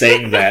are in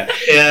saying that.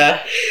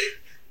 Yeah.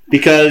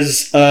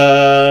 Because,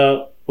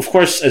 of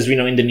course, as we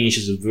know, Indonesia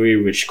is a very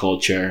rich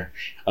culture.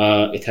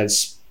 It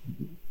has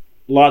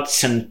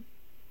lots and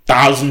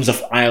thousands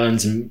of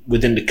islands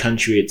within the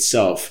country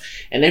itself.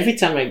 And every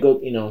time I go,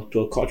 to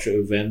a cultural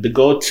event, the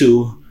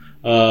go-to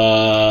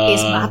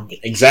Is batik.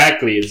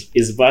 Exactly,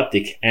 is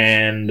batik.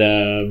 And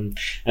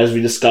as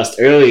we discussed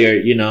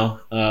earlier,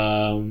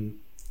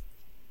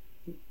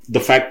 the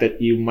fact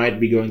that you might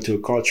be going to a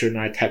culture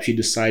night helps you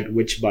decide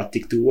which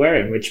batik to wear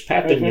and which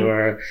pattern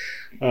you're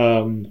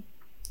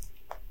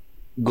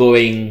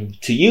going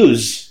to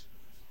use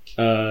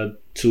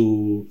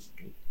to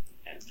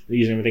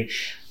use everything.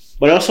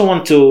 But I also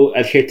want to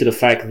adhere to the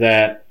fact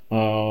that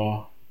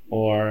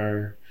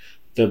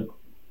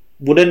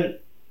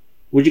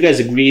would you guys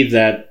agree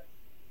that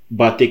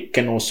batik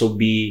can also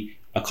be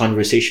a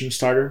conversation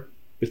starter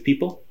with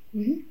people?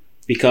 Mhm.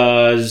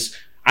 Because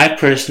I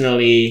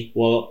personally,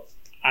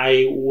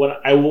 I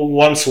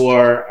once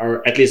wore,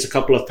 or at least a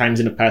couple of times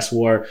in the past,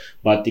 wore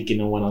batik.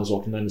 When I was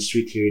walking down the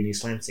street here in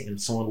East Lansing,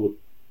 and someone would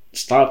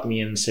stop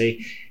me and say,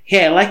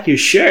 "Hey, I like your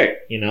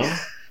shirt."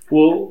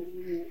 Well,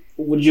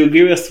 would you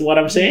agree with what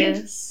I'm saying?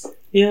 Yes.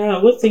 Yeah,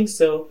 I would think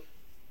so.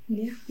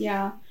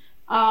 Yeah.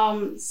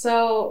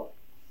 So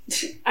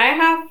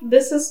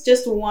this is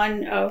just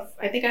one of,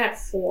 I think I had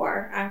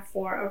four. I have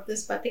four of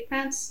this batik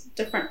pants,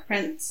 different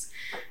prints.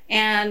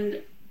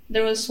 And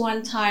there was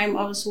one time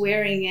I was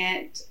wearing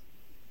it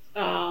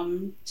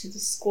to the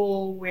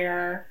school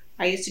where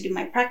I used to do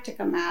my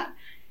practicum at.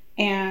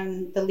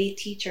 And the lead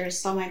teacher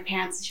saw my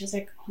pants and she was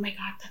like, "Oh my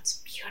God,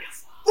 that's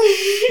beautiful."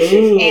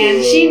 Ooh.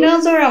 And she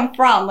knows where I'm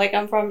from. Like,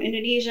 I'm from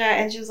Indonesia.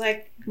 And she was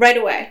like, right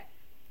away,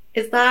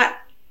 "Is that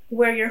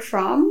where you're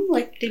from?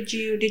 Like, did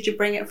you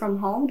bring it from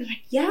home?" They're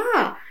like,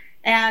 "Yeah."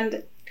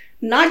 And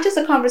not just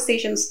a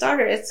conversation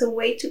starter, it's a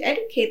way to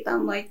educate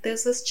them. Like,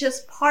 this is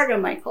just part of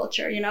my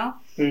culture,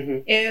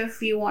 Mhm.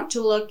 If you want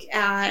to look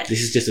at,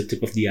 This is just the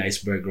tip of the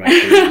iceberg, right?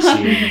 There, you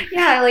see.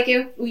 yeah, like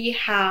if we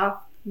have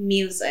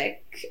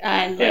music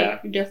and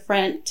like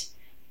different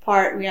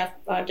part, we have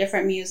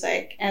different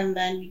music, and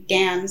then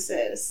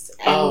dances,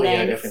 and Oh,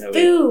 yeah, then definitely.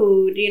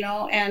 food,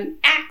 and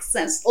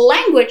accents,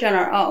 language on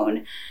our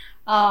own.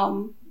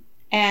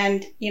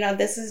 And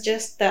this is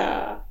just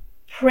the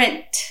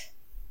print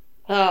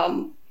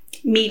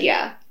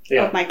media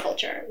Yeah. of my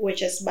culture,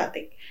 which is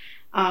batik.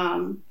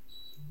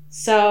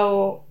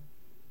 So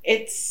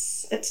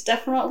it's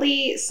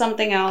definitely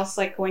something else.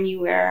 Like when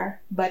you wear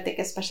batik,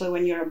 especially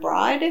when you're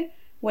abroad.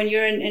 When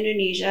you're in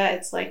Indonesia,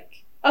 it's like,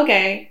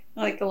 okay,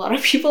 like a lot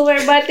of people wear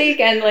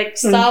batik, and like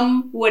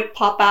some would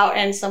pop out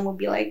and some would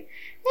be like,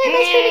 "Hey,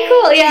 that's pretty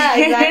cool."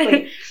 Yeah,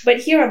 exactly. But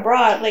here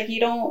abroad, like, you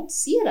don't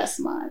see it as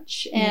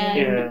much. And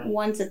Yeah.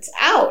 once it's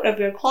out of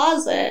your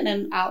closet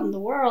and out in the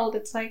world,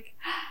 it's like,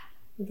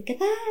 look at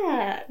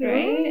that,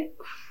 right?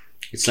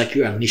 It's like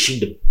you're unleashing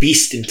the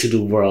beast into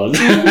the world.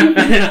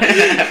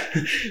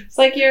 It's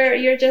like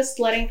you're just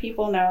letting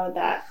people know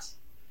that,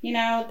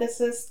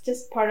 this is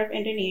just part of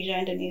Indonesia.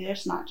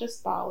 Indonesia's not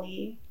just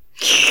Bali.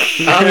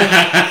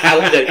 I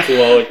like that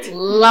quote.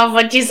 Love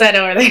what you said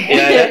over there.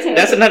 Yeah,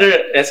 that's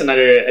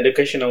another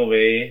educational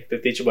way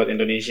to teach about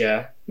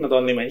Indonesia. Not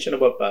only mention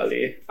about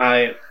Bali.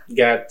 I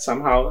got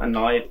somehow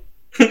annoyed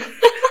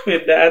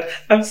with that.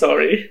 I'm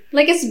sorry.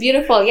 Like, it's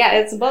beautiful. Yeah,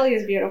 Bali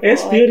is beautiful.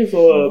 It's Like,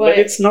 beautiful, but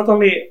it's not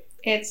only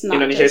It's not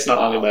Indonesia. just It's not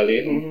only Bali.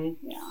 Bali. Mhm.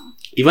 Yeah.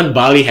 Even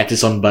Bali had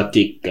its own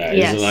batik, guys.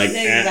 Yes.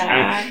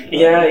 Exactly.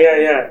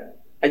 Yeah.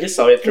 I just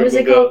saw it through What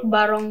is it Google. called?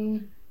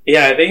 Barong.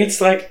 Yeah, I think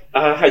it's like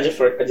I just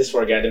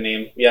forgot the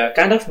name. Yeah,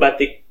 kind of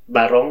batik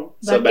barong.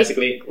 So Batik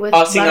basically, with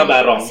singa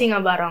barong.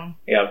 Singa barong.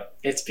 Yeah,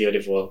 it's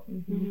beautiful.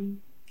 Mhm.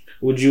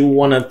 Would you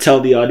want to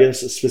tell the audience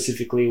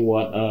specifically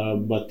what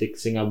batik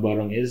singa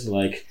barong is?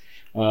 Like,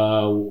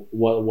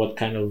 what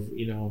kind of,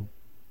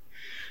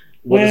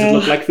 what does it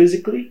look like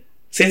physically?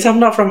 Since I'm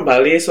not from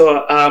Bali,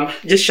 so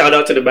just shout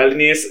out to the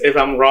Balinese if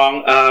I'm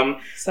wrong.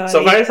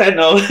 So far as I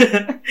know,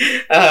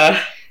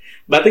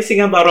 batik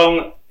singa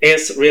barong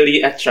is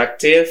really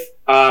attractive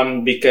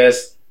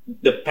because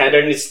the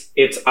pattern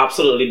it's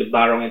absolutely the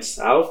barong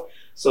itself.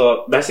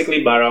 So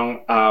basically,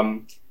 barong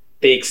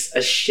takes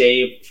a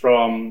shape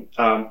from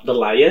the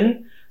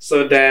lion.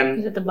 So then,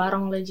 Is it the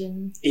Barong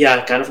legend?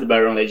 yeah, kind of the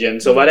barong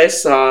legend. So what I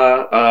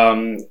saw,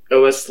 it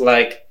was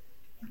like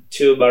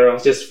two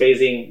barongs just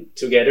facing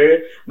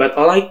together. But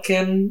all I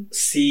can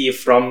see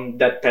from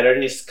that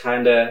pattern is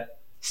kind of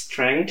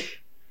strength,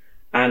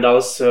 and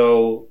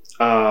also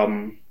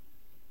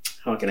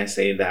how can I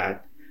say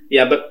that?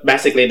 Yeah, but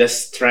basically the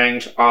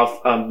strength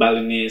of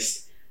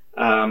Balinese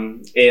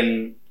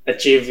in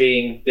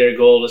achieving their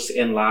goals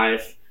in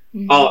life.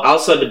 Mhm. Oh,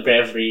 also the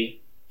bravery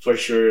for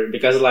sure,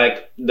 because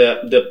like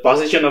the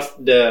position of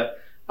the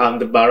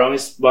barong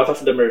is both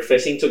of them are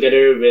facing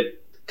together with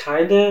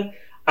kind of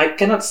I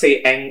cannot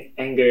say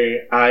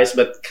anger eyes,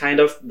 but kind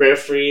of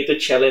bravery to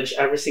challenge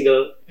every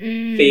single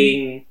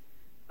thing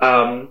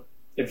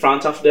in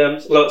front of them.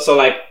 So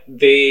like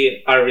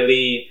they are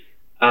really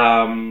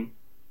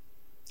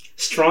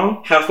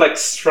strong, have like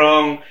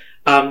strong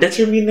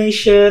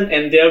determination,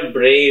 and they're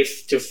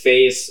brave to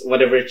face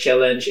whatever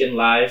challenge in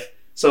life.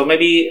 So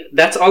maybe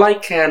that's all I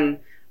can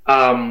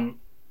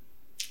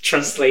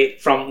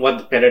translate from what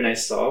the pattern I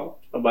saw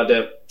about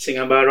the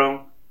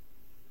Singabarong.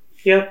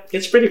 Yeah,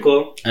 it's pretty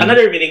cool.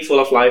 Another meaningful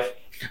of life.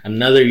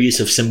 Another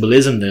use of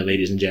symbolism there,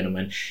 ladies and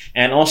gentlemen.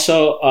 And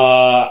also,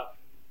 I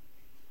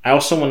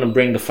also want to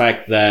bring the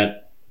fact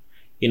that,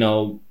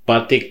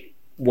 batik,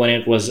 when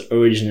it was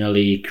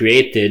originally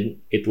created,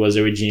 it was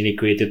originally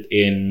created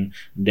in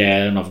the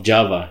island of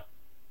Java.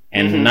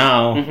 And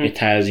now it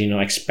has,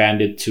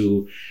 expanded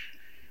to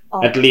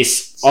at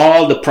least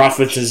all the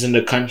provinces in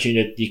the country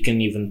that you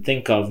can even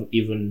think of,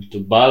 even to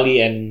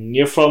Bali. And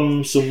you're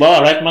from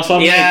Sumbawa, right, Mas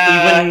Wam?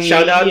 Yeah, even,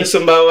 shout out to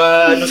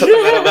Sumbawa, Nusa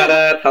Tenggara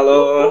Barat.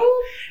 Hello.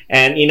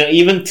 And,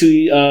 even to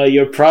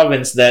your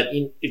province, that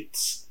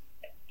it's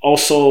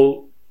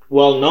also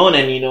well known,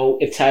 and,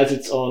 it has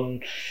its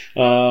own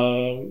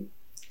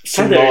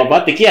Sumbawa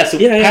batik. Yeah, so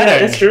yeah,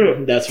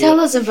 pattern. that's true.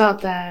 Tell us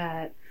about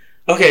that.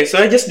 Okay, so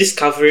I just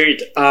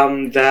discovered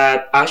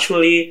that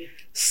actually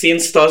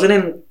since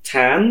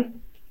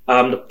 2010,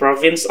 the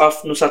province of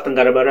Nusa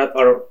Tenggara Barat,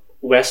 or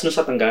West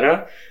Nusa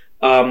Tenggara,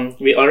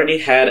 we already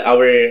had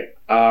our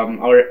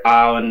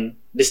own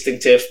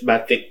distinctive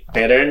batik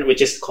pattern,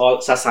 which is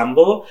called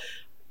Sasambo,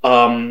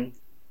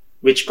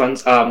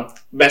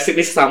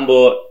 basically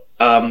Sasambo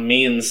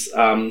means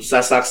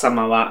Sasak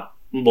Samawa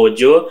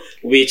Mbojo,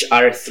 which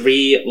are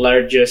three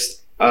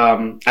largest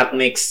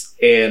ethnics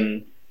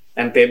in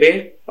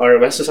NTB or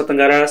West Nusa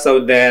Tenggara. So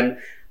then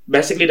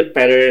basically the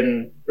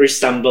pattern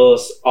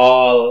resembles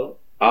all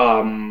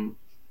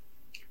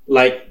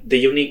like the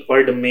unique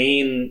or the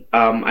main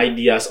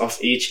ideas of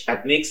each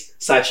ethnic,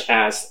 such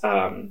as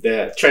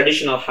the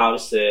traditional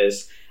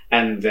houses,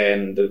 and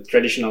then the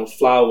traditional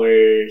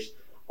flowers,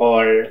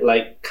 or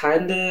like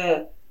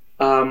kinda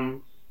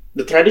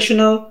the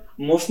traditional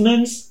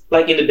movements,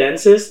 like in the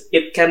dances.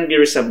 It can be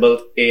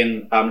resembled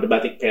in the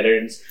batik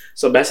patterns.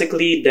 So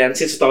basically, then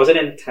since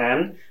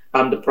 2010,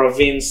 the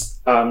province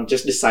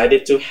just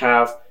decided to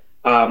have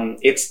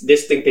its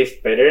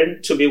distinctive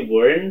pattern to be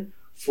worn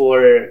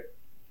for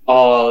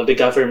all the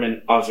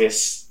government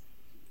office.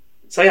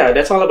 So yeah,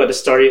 that's all about the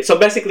story. So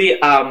basically,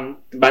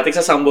 batik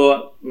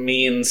sasambo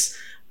means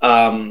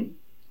to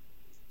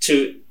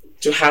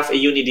have a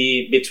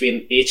unity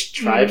between each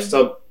tribe.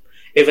 So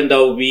even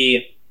though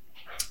we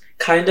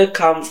kind of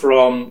come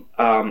from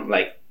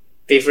like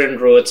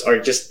different roots or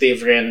just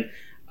different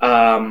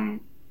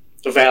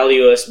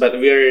values, but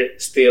we're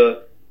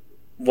still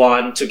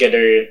one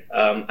together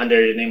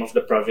under the name of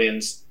the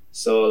province.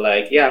 So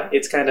like, yeah,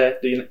 it's kind of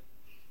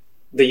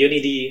the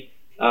unity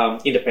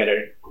in the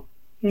pattern.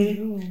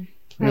 I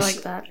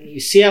like that. You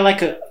see, I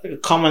like a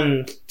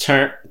common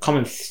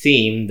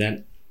theme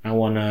that I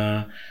want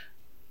to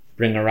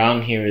bring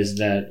around here is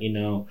that,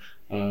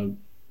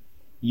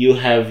 you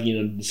have,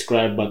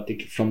 described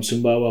batik from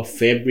Sumbawa.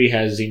 Febri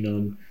has,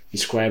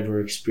 described her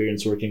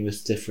experience working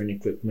with different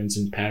equipments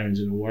and patterns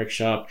in the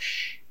workshop.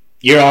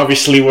 You're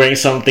obviously wearing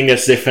something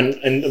that's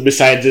different, and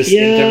besides this,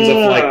 in terms of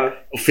like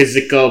a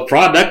physical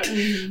product,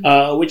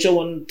 which I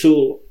want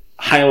to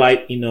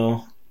highlight.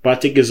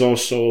 Batik is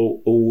also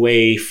a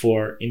way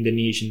for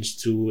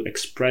Indonesians to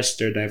express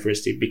their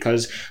diversity,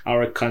 because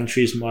our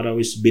country's motto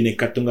is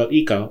Bhinneka Tunggal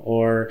Ika,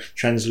 or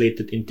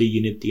translated into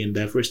unity and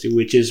diversity,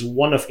 which is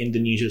one of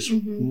Indonesia's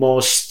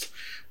most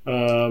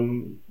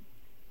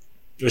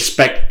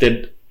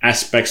respected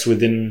aspects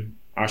within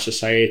our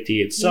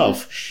society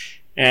itself.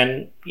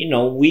 And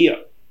we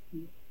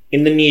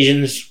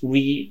Indonesians,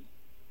 we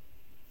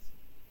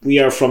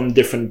are from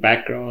different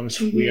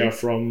backgrounds, we are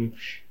from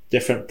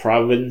different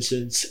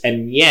provinces,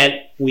 and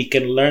yet we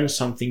can learn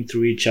something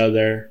through each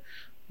other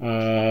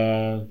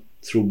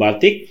through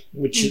batik,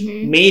 which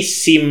may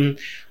seem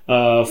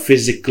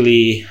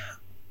physically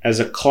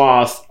as a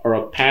cloth or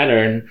a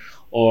pattern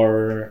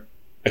or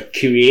a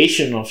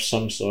creation of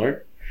some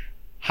sort.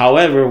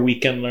 However, we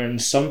can learn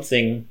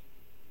something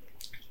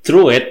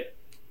through it,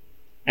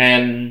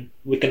 and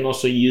we can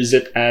also use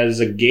it as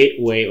a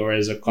gateway or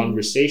as a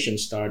conversation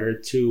starter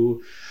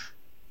to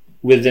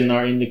within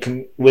our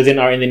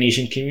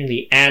Indonesian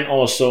community, and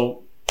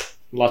also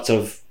lots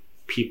of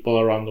people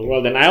around the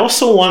world. And I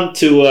also want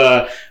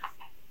to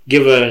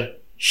give a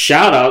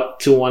shout out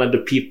to one of the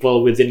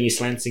people within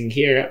East Lansing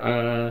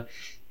here.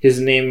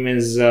 His name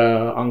is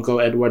Uncle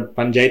Edward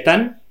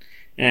Panjaitan.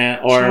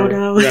 Shout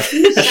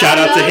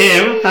out to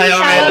him. Hi,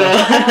 Omedo.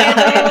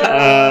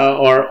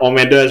 Or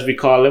Omedo as we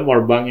call him,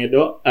 or Bang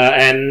Edo.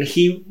 And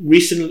he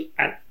recently,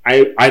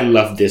 I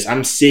love this.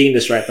 I'm seeing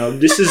this right now.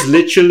 This is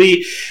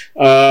literally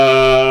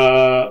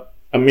a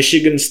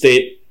Michigan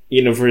State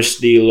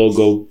University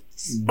logo,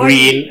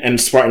 green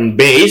and Spartan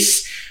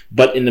base,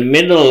 but in the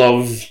middle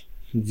of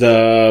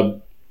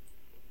the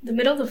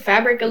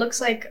fabric, it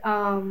looks like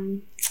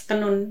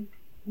Kanun.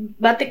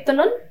 Batik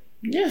Tenun.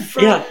 Yeah.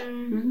 From Yeah.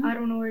 I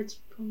don't know where it's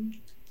from.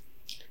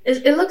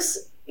 It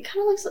looks. It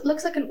kind of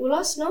looks like an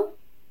ulas, no?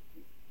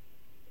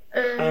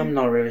 I'm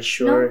not really No?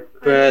 sure,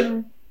 I but don't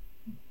know.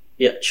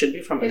 yeah, it should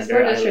be from His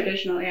another work is island.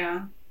 traditional,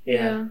 yeah.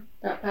 Yeah.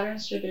 That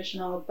pattern's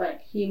traditional,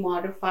 but he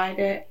modified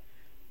it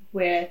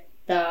with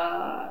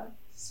the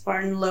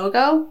Spartan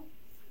logo,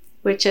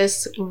 which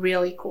is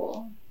really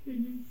cool.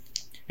 Mhm.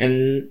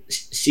 And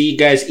see,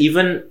 guys,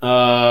 even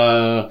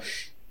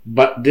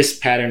but this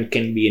pattern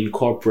can be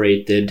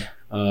incorporated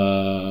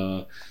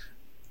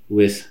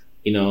with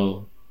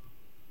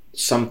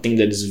something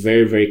that is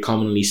very, very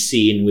commonly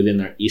seen within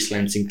our East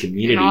Lansing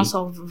community. And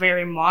also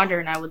very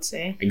modern, I would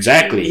say.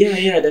 Exactly.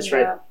 Yeah, that's Yeah.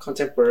 right.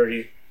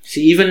 Contemporary.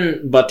 See,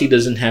 even batik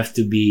doesn't have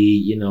to be,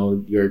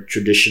 your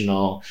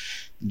traditional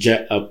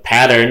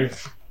pattern,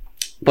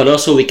 but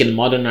also we can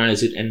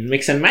modernize it and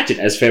mix and match it,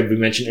 as February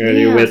mentioned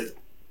earlier, Yeah. with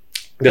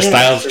the Yeah,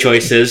 style that's true.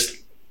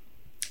 choices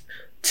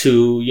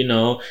to,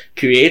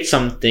 create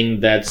something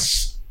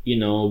that's,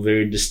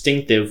 very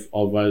distinctive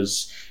of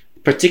us,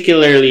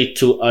 particularly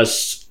to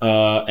us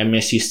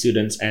MSc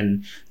students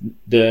and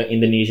the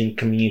Indonesian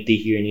community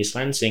here in East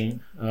Lansing,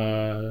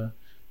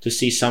 to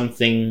see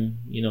something,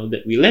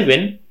 that we live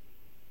in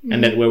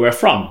and that where we're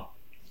from.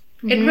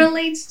 It Mhm.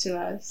 relates to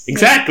us.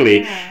 Exactly.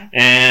 Yeah.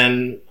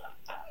 And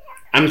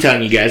I'm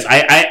telling you guys,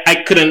 I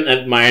couldn't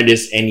admire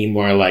this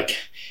anymore. Like,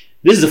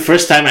 this is the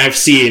first time I've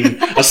seen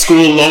a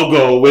school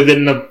logo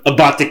within a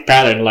batik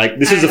pattern. Like,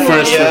 this is the I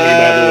first know. for me,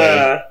 by the way.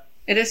 Yeah.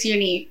 It is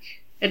unique.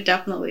 It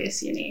definitely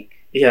is unique.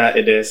 Yeah,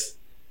 it is.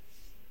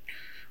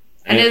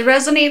 And Yeah. it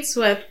resonates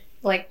with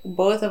like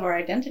both of our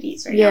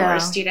identities right now. Yeah.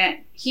 We're a student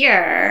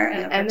here in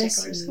a And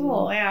particular MSc.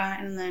 school, yeah,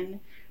 and then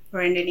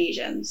we're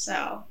Indonesian,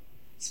 so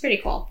it's pretty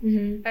cool.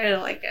 Mhm. I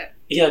really like it.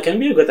 Yeah, it can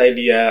be a good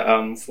idea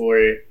for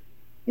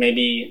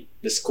maybe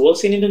the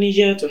schools in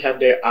Indonesia to have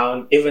their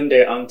own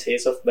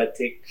taste of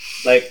batik.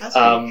 Like That's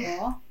pretty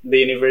cool. the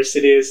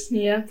universities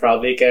Yeah.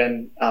 probably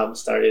can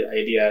start an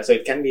idea. So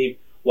it can be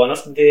one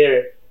of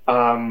their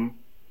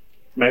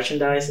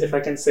merchandise, if I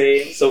can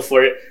say. So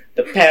for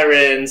the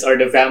parents or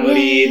the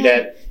family Yeah.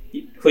 that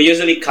who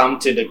usually come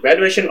to the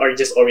graduation or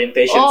just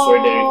orientation for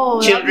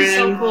Oh, their that'd be so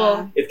children,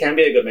 cool. it can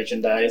be a good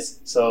merchandise.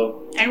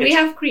 So And we it's-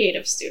 have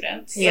creative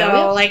students, so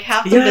Yeah. like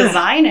have to Yeah.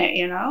 design it,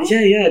 you know.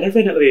 yeah,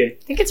 definitely.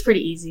 I think it's pretty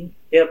easy.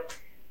 Yep.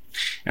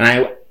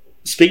 And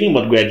speaking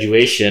about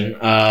graduation,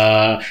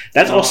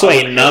 that's Oh, also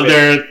I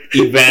another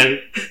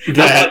event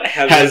that I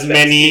have has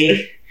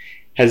it.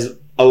 has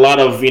a lot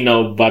of,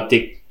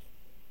 batik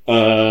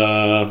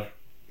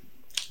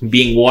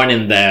being worn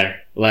in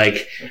there.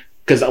 Like,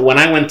 because when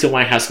I went to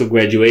my high school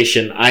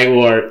graduation, I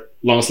wore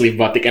long sleeve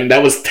batik, and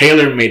that was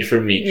tailor made for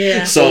me.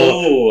 Yeah.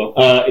 So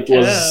it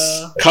was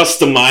Oh.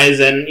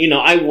 customized, and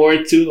I wore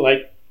it to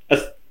like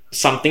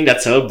something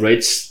that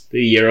celebrates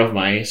the year of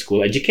my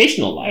school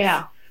educational life.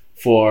 Yeah.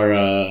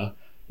 For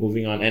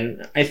moving on,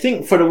 and I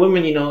think for the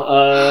women,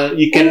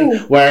 you can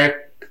Ooh.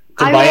 wear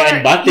I kabaya wore-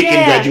 and batik in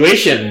yeah.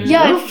 graduation.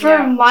 Yeah, no? for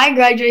Yeah. my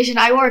graduation,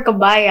 I wore a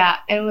kabaya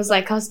and it was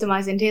like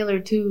customized and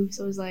tailored too.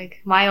 So it was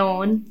like my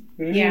own.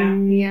 Yeah.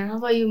 Yeah. How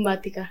about you,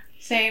 Batika?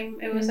 Same.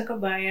 It was a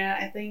kabaya.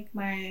 I think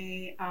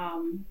my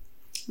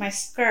my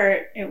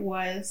skirt, it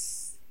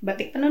was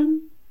batik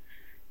tenun.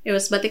 It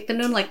was batik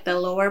tenun, like the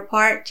lower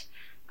part.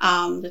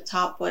 The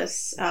top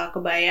was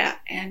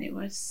kabaya, and it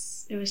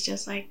was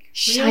just like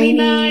Shiny, really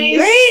nice,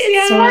 right?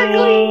 It's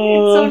sparkling.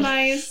 It's so Oh.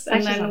 nice.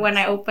 And Actually then when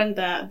I opened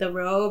the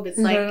robe, it's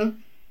Mhm.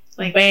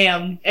 like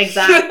Bam.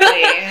 exactly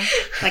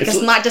like It's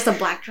it's not just a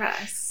black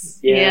dress.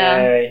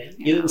 Yeah.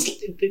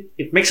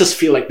 It makes us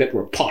feel like that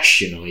we're posh.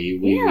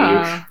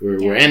 Yeah.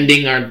 We're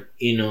ending our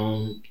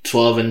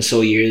 12 and so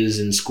years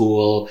in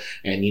school,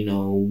 and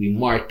we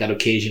mark that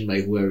occasion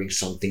by wearing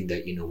something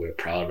that we're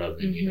proud of,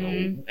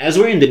 and as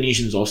we're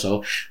Indonesians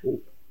also,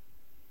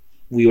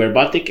 we wear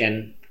batik,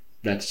 and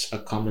that's a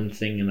common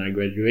thing in our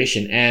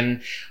graduation. And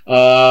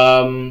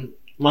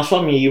Mas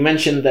Fahmi, you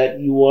mentioned that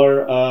you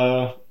wore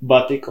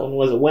batik on,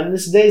 was it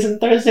Wednesdays and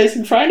Thursdays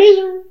and Fridays?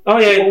 Or? Oh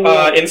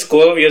yeah. In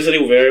school, we usually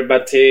wear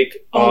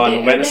batik All day,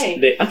 on every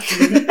Wednesday.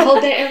 Whole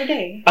day, every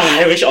day.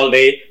 I wish all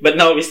day, but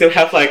no, we still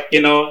have like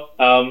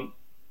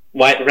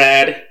white,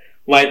 red,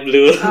 white,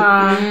 blue.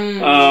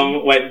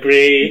 White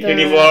gray The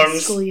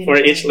uniforms school for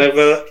each uniforms.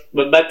 level.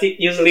 But batik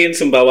usually in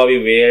Sumbawa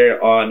we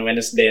wear on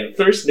Wednesday and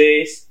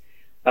Thursdays,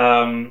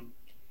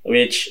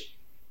 which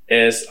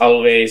is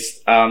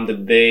always the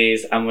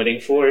days I'm waiting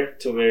for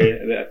to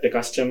wear the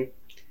costume.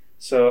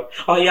 So,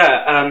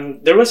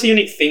 there was a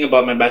unique thing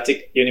about my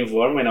batik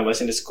uniform when I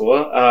was in the school.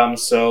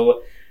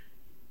 So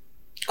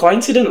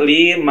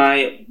coincidentally,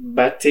 my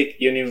batik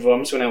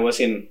uniforms when I was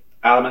in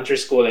elementary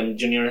school and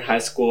junior high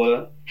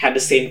school had the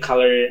same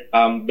color,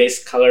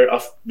 base color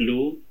of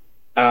blue,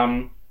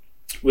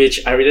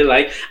 which I really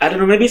like. I don't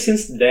know, maybe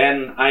since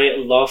then I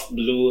love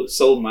blue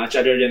so much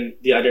other than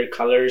the other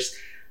colors.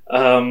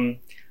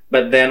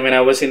 But then when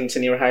I was in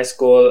senior high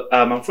school,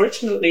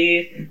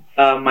 unfortunately,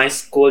 my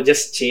school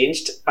just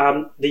changed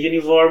the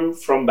uniform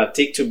from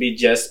batik to be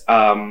just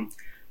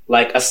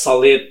like a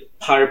solid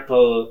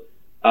purple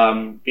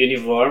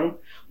uniform,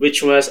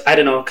 which was, I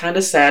don't know, kind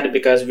of sad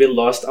because we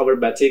lost our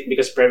batik,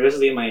 because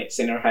previously my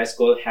senior high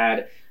school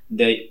had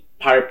the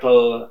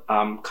purple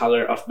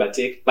color of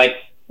batik, like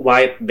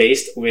white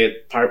based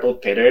with purple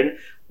pattern,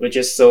 which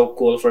is so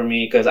cool for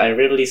me because I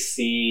rarely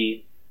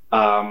see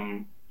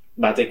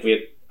batik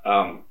with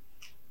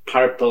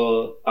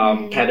purple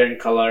pattern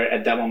color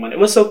at that moment. It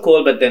was so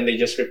cool, but then they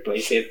just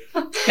replaced it.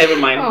 Never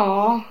mind.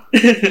 Aww.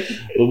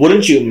 But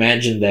wouldn't you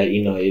imagine that,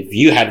 if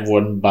you had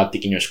worn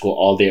batik in your school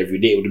all day, every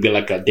day, it would be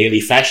like a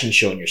daily fashion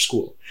show in your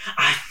school?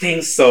 I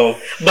think so.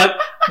 But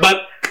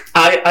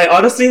I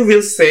honestly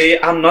will say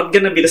I'm not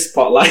gonna be the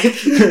spotlight.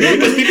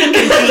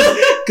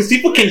 Because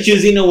people can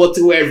choose, what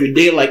to wear every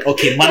day. Like,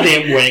 okay,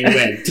 Monday I'm wearing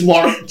red.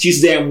 Tomorrow,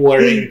 Tuesday I'm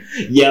wearing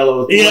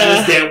yellow.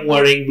 Wednesday I'm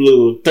wearing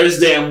blue.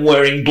 Thursday I'm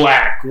wearing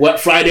black.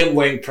 Friday I'm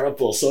wearing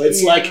purple. So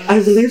it's like, I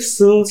believe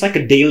so. it's like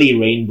a daily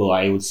rainbow,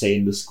 I would say,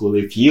 in the school.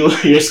 If your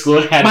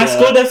school had My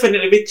school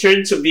definitely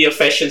turned to be a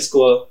fashion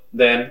school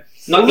then.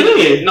 Not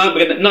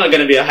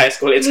gonna be a high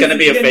school. It's gonna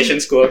be a fashion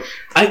school.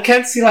 I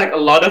can see like a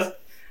lot of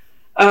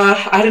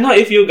I don't know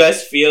if you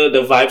guys feel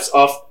the vibes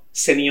of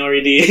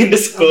seniority in the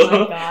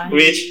school,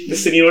 which the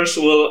seniors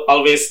will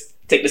always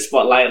take the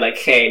spotlight, like,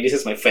 hey, this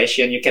is my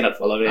fashion, you cannot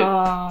follow it.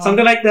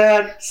 Something like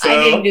that. So.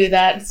 I didn't do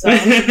that, so.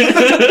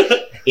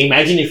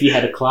 Imagine if you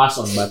had a class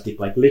on batik,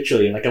 like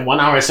literally, like a 1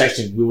 hour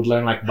section, we would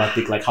learn like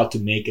batik, like how to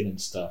make it and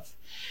stuff.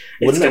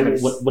 Would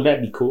that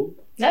be cool?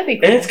 That'd be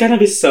cool. It's gonna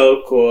be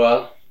so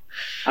cool.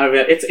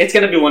 It's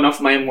gonna be one of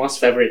my most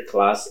favorite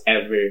class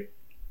ever.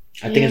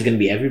 I think it's gonna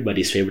be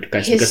everybody's favorite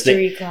class.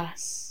 History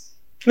class.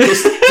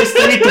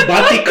 History to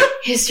batik.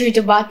 History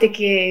to batik,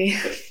 eh.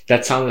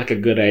 That sounds like a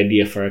good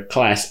idea for a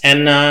class.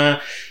 And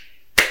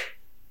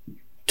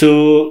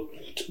to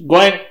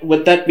going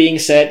with that being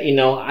said,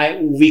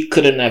 we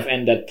couldn't have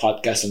ended that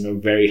podcast on a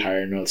very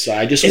higher note. So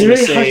I just want to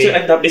say, it's really hard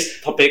to end up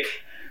this topic.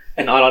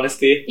 In all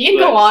honesty, you can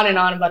go on and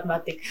on about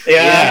batik.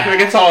 Yeah, we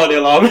can talk all day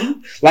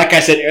long. Like I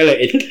said earlier,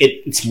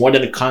 it's more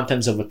than the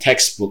contents of a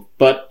textbook.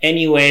 But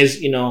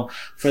anyways,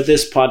 for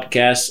this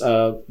podcast,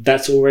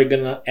 that's where we're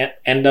gonna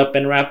end up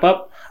and wrap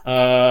up.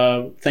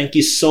 Thank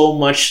you so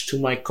much to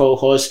my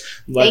co-host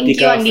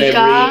Batika,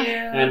 Febri,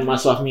 and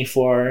Mas Fahmi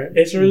for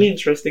it's really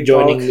interesting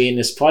joining me in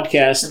this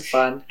podcast. And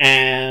fun.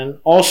 And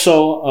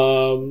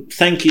also,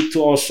 thank you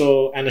to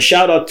also, and a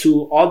shout out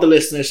to all the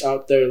listeners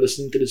out there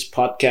listening to this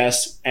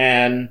podcast.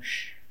 And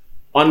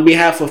on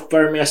behalf of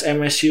Permias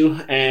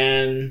MSU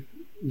and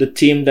the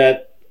team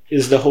that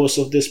is the host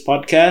of this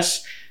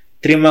podcast,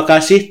 terima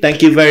kasih.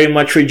 Thank you very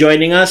much for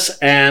joining us.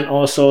 And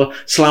also,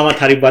 selamat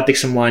Hari Batik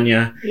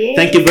semuanya. Yay.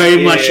 Thank you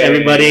very much,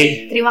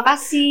 everybody. Terima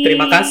kasih.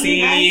 Terima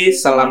kasih.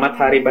 Selamat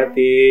Hari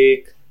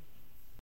Batik.